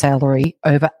 of the salary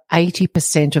over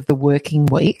 80% of the working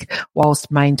week,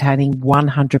 whilst maintaining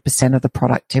 100% of the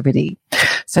productivity.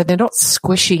 So they're not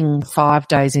squishing 5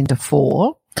 days into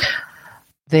 4.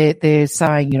 They're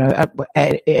saying,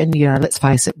 and let's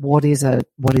face it, what is a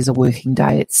working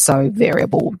day? It's so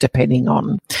variable depending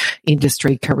on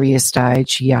industry, career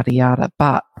stage, yada yada.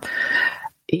 But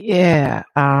yeah,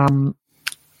 and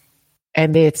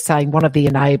they're saying one of the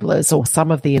enablers, or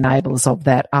some of the enablers of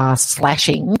that, are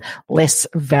slashing less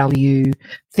value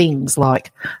things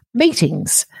like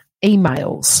meetings,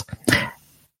 emails,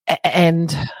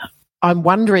 and I'm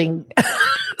wondering.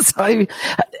 So,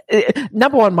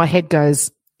 number one, my head goes,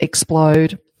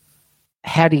 explode.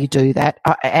 How do you do that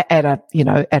at an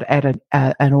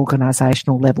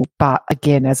organisational level? But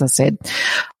again, as I said,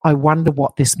 I wonder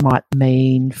what this might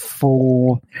mean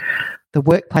for the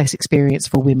workplace experience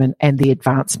for women and the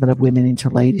advancement of women into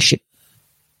leadership.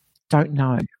 Don't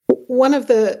know. One of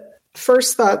the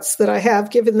first thoughts that I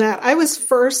have, given that I was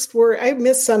first worried, I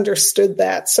misunderstood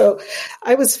that. So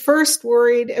I was first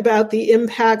worried about the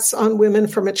impacts on women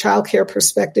from a childcare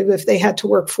perspective if they had to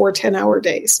work 4 10-hour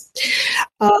days,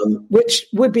 which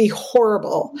would be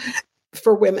horrible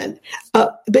for women.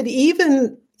 But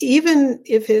even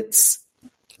if it's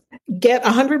get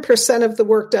 100% of the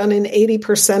work done in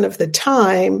 80% of the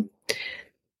time,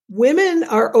 women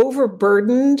are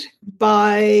overburdened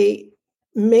by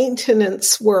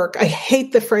maintenance work. I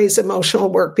hate the phrase emotional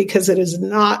work because it is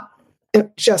not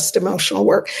just emotional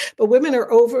work, but women are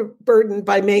overburdened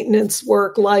by maintenance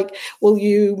work, like, will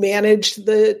you manage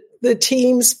the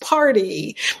team's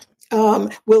party?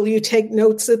 Will you take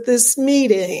notes at this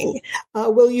meeting?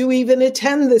 Will you even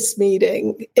attend this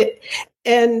meeting?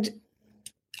 And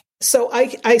so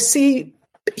I see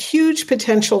huge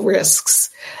potential risks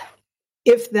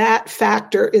if that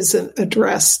factor isn't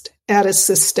addressed at a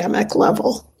systemic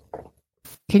level.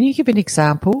 Can you give an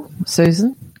example,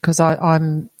 Susan? Because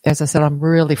I'm, as I said, I'm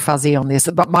really fuzzy on this,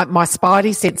 but my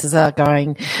spidey senses are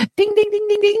going ding, ding, ding,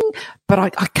 ding, ding, but I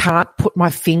can't put my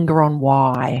finger on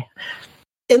why.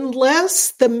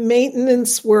 Unless the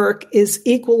maintenance work is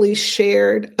equally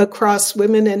shared across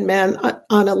women and men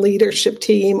on a leadership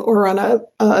team or on a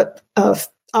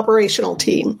operational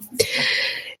team.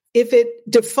 If it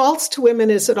defaults to women,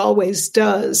 as it always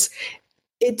does,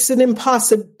 it's an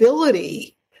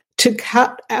impossibility to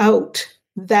cut out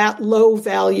that low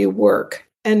value work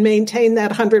and maintain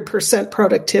that 100%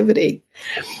 productivity,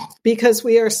 because if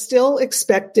we are still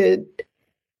expected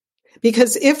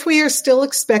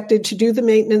to do the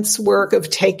maintenance work of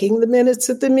taking the minutes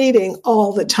at the meeting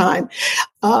all the time,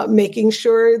 making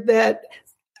sure that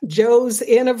Joe's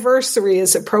anniversary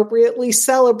is appropriately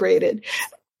celebrated,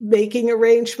 making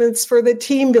arrangements for the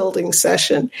team building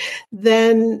session,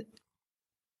 then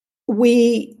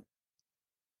we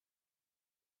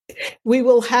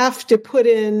will have to put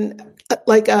in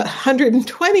like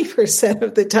 120%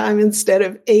 of the time instead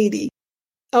of 80%.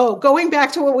 Oh, going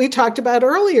back to what we talked about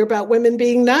earlier about women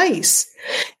being nice.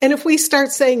 And if we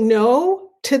start saying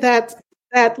no to that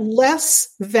that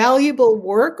less valuable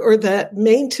work or that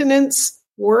maintenance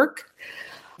work,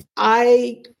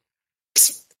 I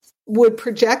would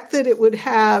project that it would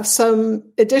have some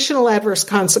additional adverse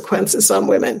consequences on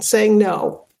women, saying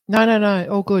no. No.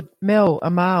 All good. Mel,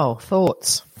 Amal,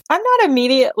 thoughts? I'm not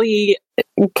immediately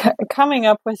coming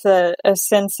up with a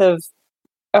sense of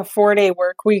a 4-day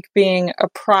work week being a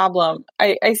problem.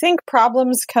 I think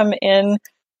problems come in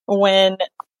when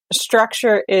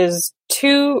structure is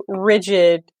too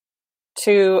rigid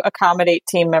to accommodate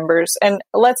team members. And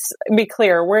let's be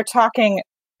clear, we're talking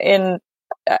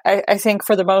I think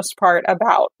for the most part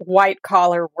about white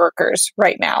collar workers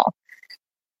right now.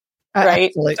 Right?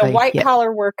 Absolutely. So white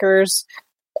collar workers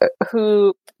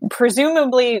who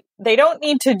presumably they don't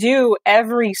need to do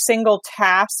every single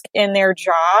task in their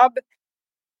job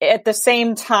at the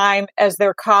same time as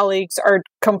their colleagues are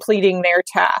completing their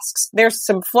tasks. There's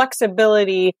some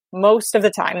flexibility most of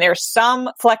the time. There's some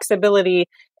flexibility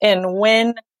in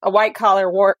when a white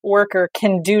collar worker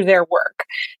can do their work.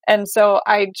 And so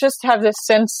I just have this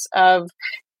sense of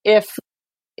if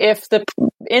the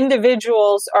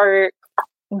individuals are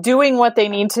doing what they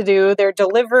need to do, they're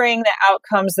delivering the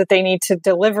outcomes that they need to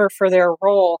deliver for their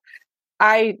role,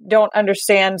 I don't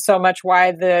understand so much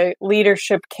why the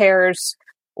leadership cares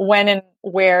when and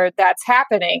where that's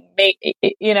happening.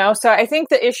 So I think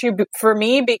the issue for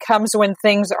me becomes when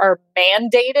things are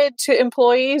mandated to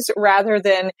employees rather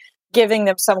than giving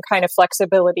them some kind of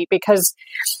flexibility. Because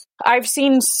I've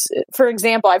seen, for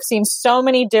example, so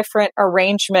many different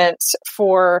arrangements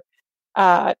for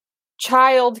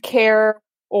childcare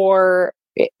or,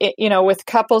 with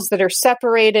couples that are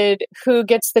separated, who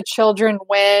gets the children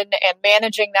when, and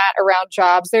managing that around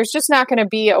jobs. There's just not going to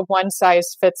be a one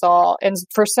size fits all. And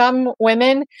for some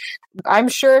women, I'm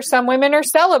sure some women are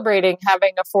celebrating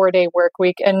having a 4-day work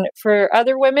week. And for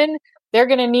other women, they're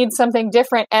going to need something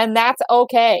different. And that's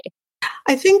okay.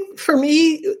 I think for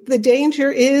me, the danger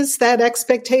is that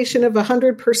expectation of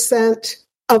 100%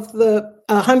 of the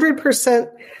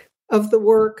 100% of the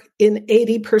work in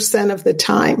 80% of the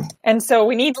time. And so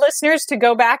we need listeners to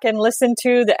go back and listen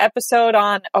to the episode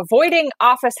on avoiding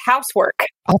office housework.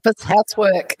 Office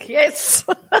housework, yes.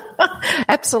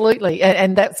 Absolutely.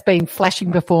 And that's been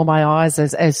flashing before my eyes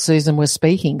as Susan was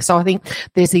speaking. So I think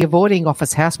there's the avoiding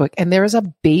office housework, and there is a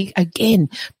big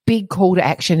call to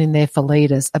action in there for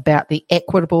leaders about the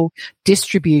equitable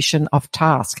distribution of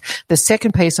task. The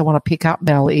second piece I want to pick up,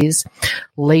 Mel, is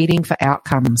leading for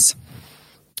outcomes.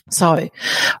 So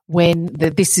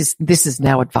this is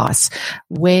now advice.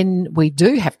 When we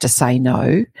do have to say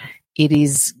no, it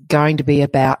is going to be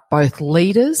about both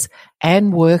leaders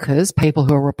and workers, people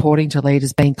who are reporting to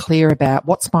leaders, being clear about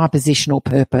what's my positional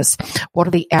purpose, what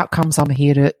are the outcomes I'm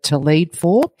here to lead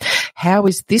for, how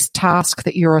is this task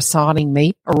that you're assigning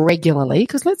me regularly,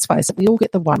 because let's face it, we all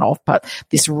get the one-off, but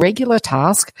this regular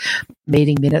task,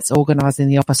 meeting minutes, organising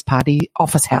the office party,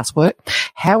 office housework,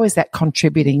 how is that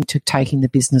contributing to taking the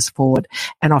business forward?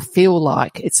 And I feel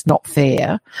like it's not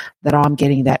fair that I'm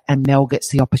getting that and Mel gets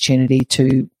the opportunity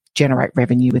to generate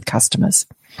revenue with customers.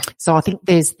 So I think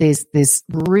there's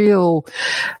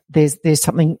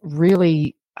something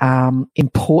really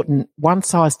important. One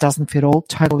size doesn't fit all.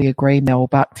 Totally agree, Mel,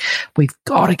 but we've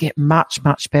got to get much,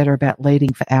 much better about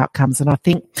leading for outcomes. And I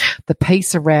think the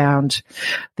piece around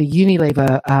the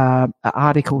Unilever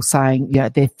article saying,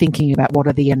 they're thinking about what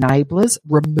are the enablers,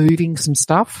 removing some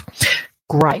stuff.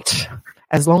 Great.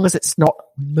 As long as it's not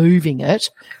moving it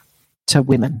to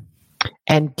women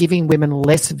and giving women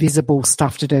less visible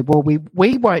stuff to do. Well, we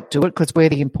won't do it because we're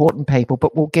the important people,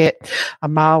 but we'll get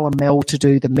Amal and Mel to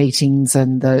do the meetings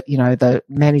and the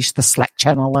manage the Slack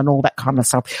channel and all that kind of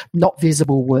stuff, not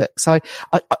visible work. So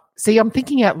I'm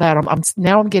thinking out loud.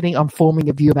 I'm forming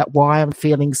a view about why I'm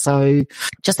feeling so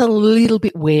just a little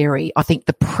bit wary. I think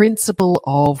the principle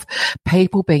of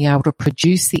people being able to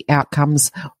produce the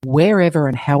outcomes wherever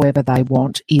and however they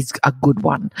want is a good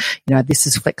one. This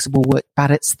is flexible work,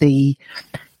 but it's the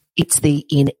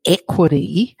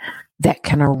inequity that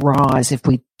can arise if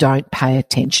we don't pay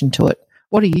attention to it.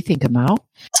 What do you think, Amal?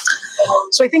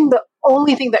 So I think the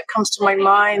only thing that comes to my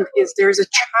mind is there's a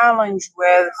challenge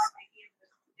with,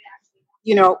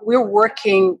 we're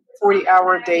working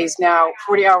 40-hour days now,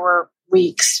 40-hour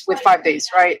weeks with 5 days,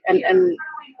 right? And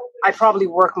I probably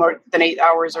work more than 8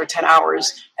 hours or 10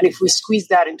 hours. And if we squeeze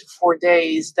that into 4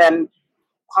 days, then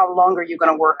how long are you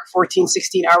going to work? 14,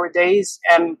 16-hour days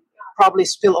and probably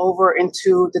spill over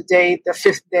into the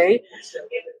fifth day.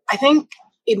 I think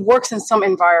it works in some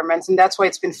environments, and that's why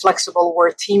it's been flexible,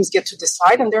 where teams get to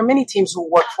decide. And there are many teams who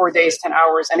work 4 days, 10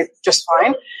 hours, and it's just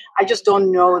fine. I just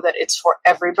don't know that it's for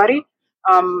everybody.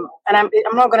 And I'm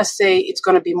not going to say it's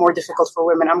going to be more difficult for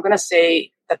women. I'm going to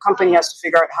say the company has to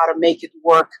figure out how to make it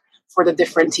work for the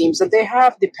different teams that they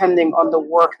have, depending on the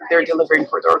work that they're delivering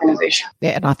for the organization. Yeah,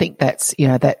 and I think that's,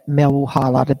 that Mel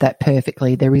highlighted that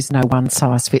perfectly. There is no one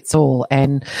size fits all.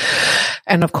 And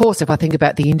of course, if I think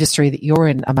about the industry that you're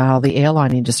in, Amal, the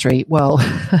airline industry, well,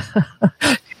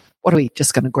 what are we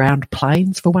just going to ground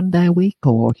planes for one day a week?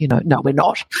 Or, no, we're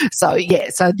not. So,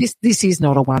 so this is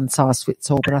not a one size fits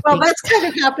all. But I think that's kind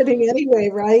of happening anyway,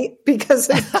 right? Because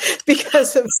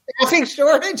of staffing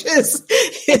shortages.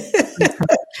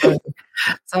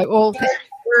 So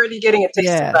we're already getting a taste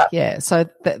of that. Yeah. So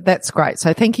that's great.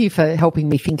 So thank you for helping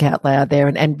me think out loud there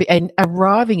and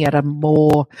arriving at a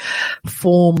more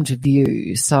formed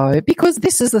view. So because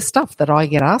this is the stuff that I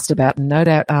get asked about, and no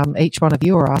doubt each one of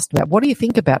you are asked about. What do you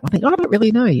think about? I think I don't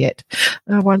really know yet.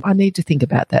 I need to think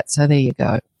about that. So there you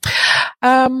go.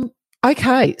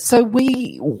 Okay. So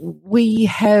we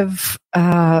have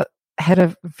had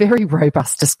a very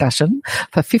robust discussion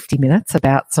for 50 minutes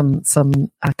about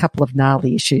a couple of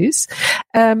gnarly issues.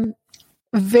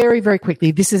 Very, very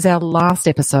quickly, this is our last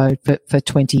episode for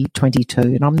 2022,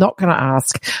 and I'm not going to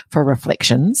ask for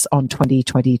reflections on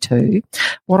 2022.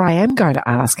 What I am going to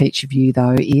ask each of you,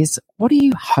 though, is what are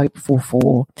you hopeful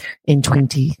for in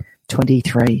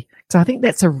 2023? So I think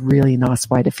that's a really nice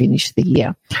way to finish the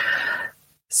year.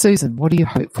 Susan, what are you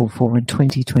hopeful for in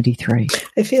 2023?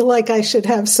 I feel like I should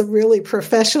have some really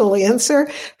professional answer,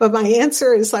 but my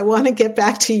answer is I want to get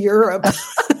back to Europe.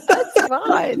 That's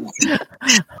fine.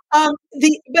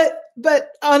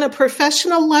 But on a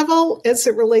professional level, as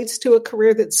it relates to a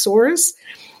career that soars,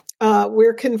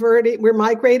 we're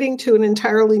migrating to an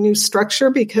entirely new structure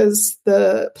because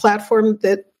the platform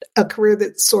that a career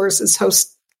that soars is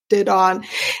hosted on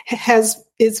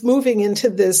is moving into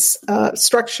this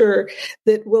structure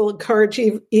that will encourage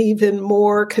even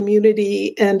more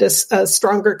community and a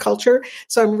stronger culture.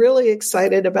 So I'm really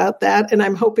excited about that. And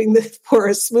I'm hoping that for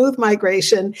a smooth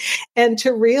migration and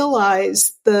to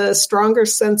realize the stronger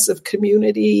sense of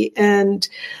community and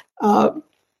a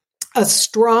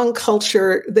strong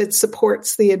culture that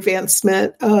supports the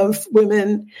advancement of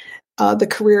women, the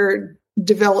career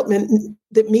development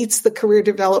that meets the career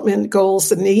development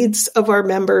goals and needs of our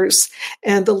members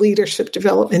and the leadership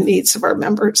development needs of our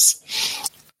members.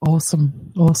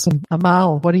 Awesome.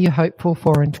 Amal, what are you hopeful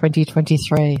for in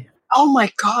 2023? Oh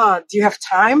my God, do you have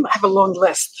time? I have a long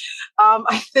list.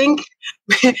 I think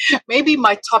maybe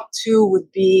my top two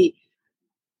would be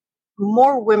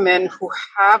more women who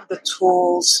have the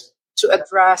tools to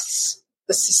address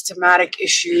the systematic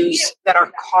issues that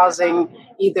are causing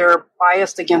either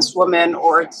bias against women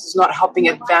or it's not helping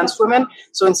advance women.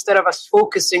 So instead of us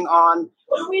focusing on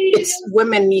it's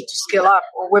women need to skill up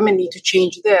or women need to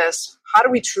change this, how do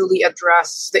we truly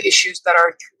address the issues that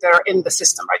are in the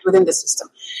system, right, within the system?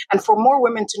 And for more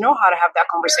women to know how to have that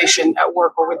conversation at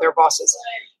work or with their bosses.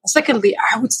 And secondly,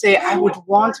 I would say I would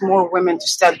want more women to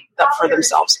stand up for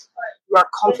themselves. You are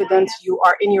confident, you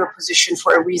are in your position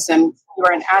for a reason, you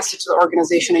are an asset to the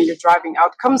organization and you're driving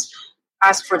outcomes.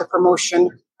 Ask for the promotion,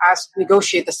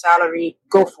 negotiate the salary,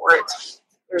 go for it.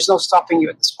 There's no stopping you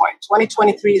at this point.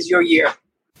 2023 is your year.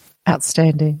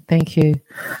 Outstanding. Thank you.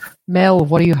 Mel,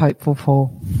 what are you hopeful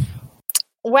for?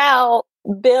 Well,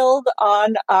 build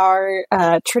on our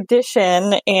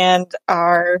tradition and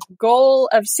our goal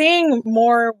of seeing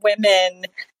more women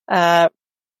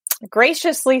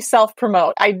graciously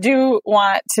self-promote. I do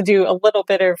want to do a little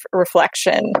bit of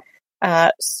reflection.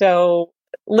 So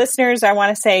listeners, I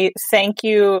want to say thank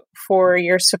you for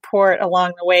your support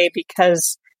along the way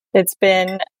because it's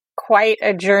been quite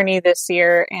a journey this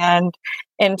year. And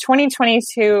in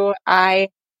 2022, I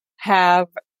have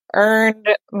earned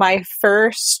my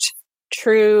first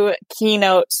true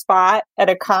keynote spot at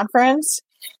a conference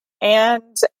and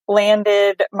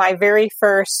landed my very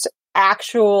first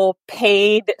actual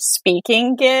paid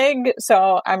speaking gig.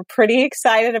 So I'm pretty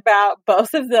excited about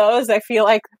both of those. I feel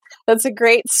like that's a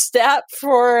great step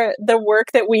for the work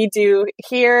that we do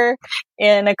here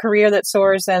in A Career That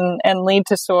Soars and Lead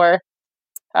to Soar.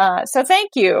 So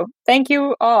thank you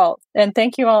all, and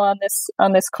thank you all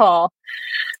on this call.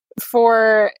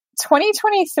 For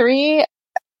 2023,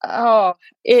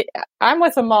 I'm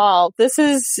with Amal. This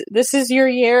is your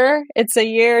year. It's a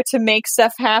year to make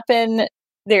stuff happen.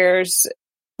 There's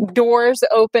doors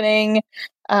opening.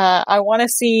 I want to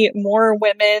see more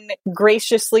women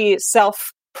graciously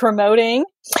self-promoting.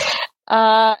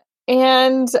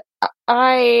 And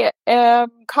I am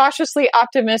cautiously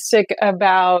optimistic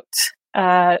about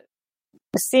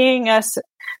seeing us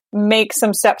make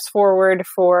some steps forward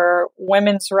for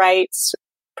women's rights,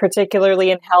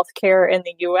 particularly in healthcare in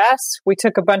the US. We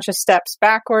took a bunch of steps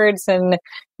backwards, and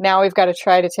now we've got to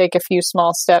try to take a few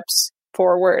small steps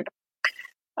forward.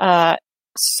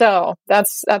 So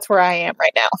that's where I am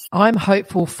right now. I'm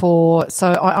hopeful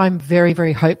I'm very,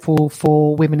 very hopeful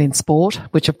for women in sport,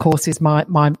 which of course is my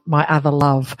other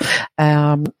love.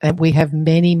 And we have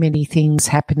many, many things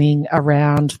happening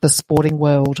around the sporting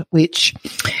world, which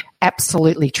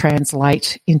absolutely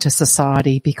translate into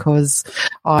society, because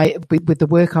with the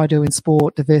work I do in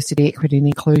sport, diversity, equity and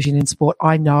inclusion in sport,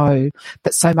 I know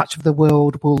that so much of the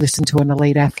world will listen to an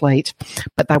elite athlete,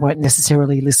 but they won't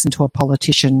necessarily listen to a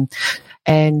politician.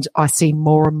 And I see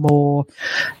more and more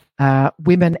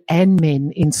women and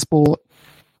men in sport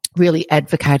really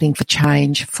advocating for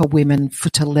change for women,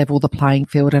 to level the playing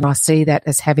field. And I see that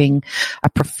as having a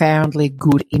profoundly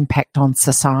good impact on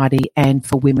society and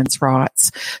for women's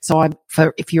rights. So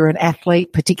if you're an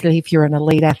athlete, particularly if you're an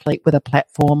elite athlete with a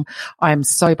platform, I am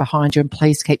so behind you, and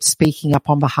please keep speaking up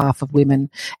on behalf of women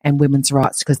and women's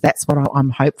rights, because that's what I'm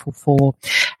hopeful for.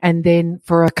 And then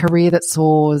for a career that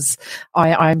soars,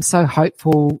 I'm so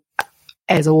hopeful,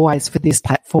 as always, for this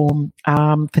platform,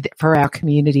 for our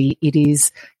community. It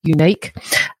is unique.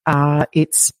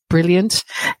 It's brilliant.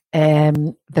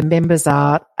 The members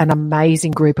are an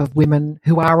amazing group of women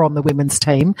who are on the women's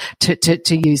team,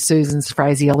 to use Susan's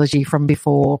phraseology from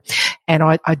before. And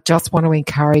I just want to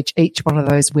encourage each one of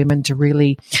those women to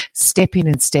really step in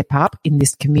and step up in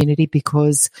this community,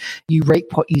 because you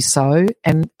reap what you sow.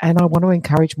 And I want to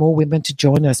encourage more women to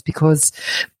join us, because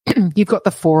you've got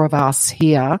the four of us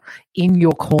here in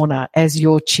your corner as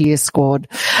your cheer squad,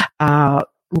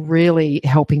 really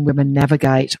helping women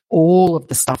navigate all of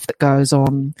the stuff that goes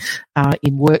on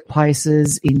in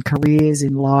workplaces, in careers,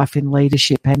 in life, in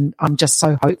leadership. And I'm just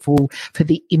so hopeful for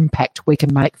the impact we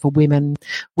can make for women,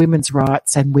 women's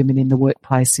rights and women in the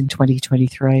workplace in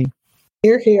 2023.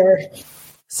 Hear, hear.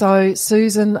 So,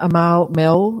 Susan, Amal,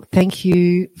 Mel, thank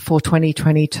you for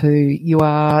 2022.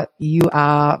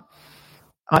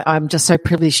 I'm just so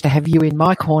privileged to have you in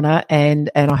my corner,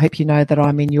 and I hope you know that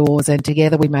I'm in yours, and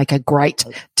together we make a great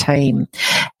team.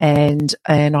 And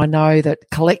I know that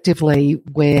collectively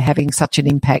we're having such an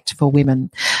impact for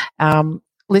women.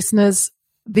 Listeners,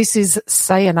 this is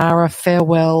sayonara,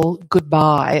 farewell,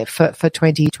 goodbye for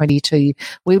 2022.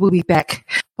 We will be back.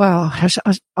 Well,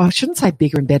 I shouldn't say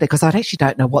bigger and better, because I actually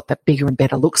don't know what that bigger and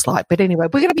better looks like. But anyway,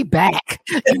 we're going to be back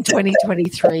in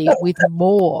 2023 with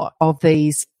more of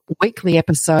these weekly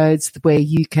episodes where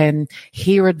you can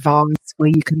hear advice, where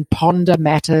you can ponder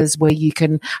matters, where you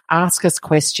can ask us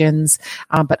questions,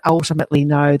 but ultimately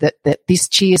know that this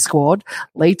cheer squad,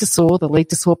 Lead to Soar, the Lead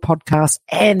to Soar podcast,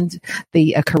 and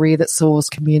the Career That Soars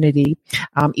community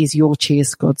is your cheer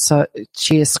squad. So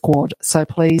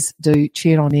please do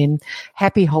tune on in.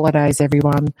 Happy holidays,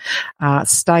 everyone.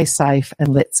 Stay safe, and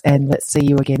let's see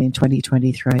you again in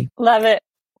 2023. Love it.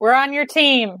 We're on your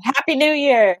team. Happy New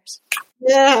Year.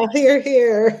 Yeah, hear,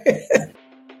 hear.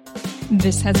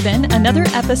 This has been another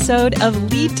episode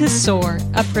of Lead to Soar,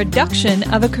 a production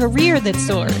of A Career That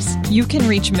Soars. You can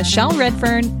reach Michelle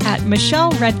Redfern at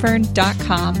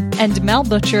michelleredfern.com and Mel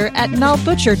Butcher at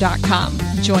melbutcher.com.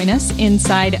 Join us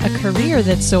inside A Career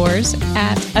That Soars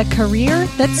at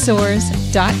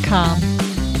acareerthatsoars.com.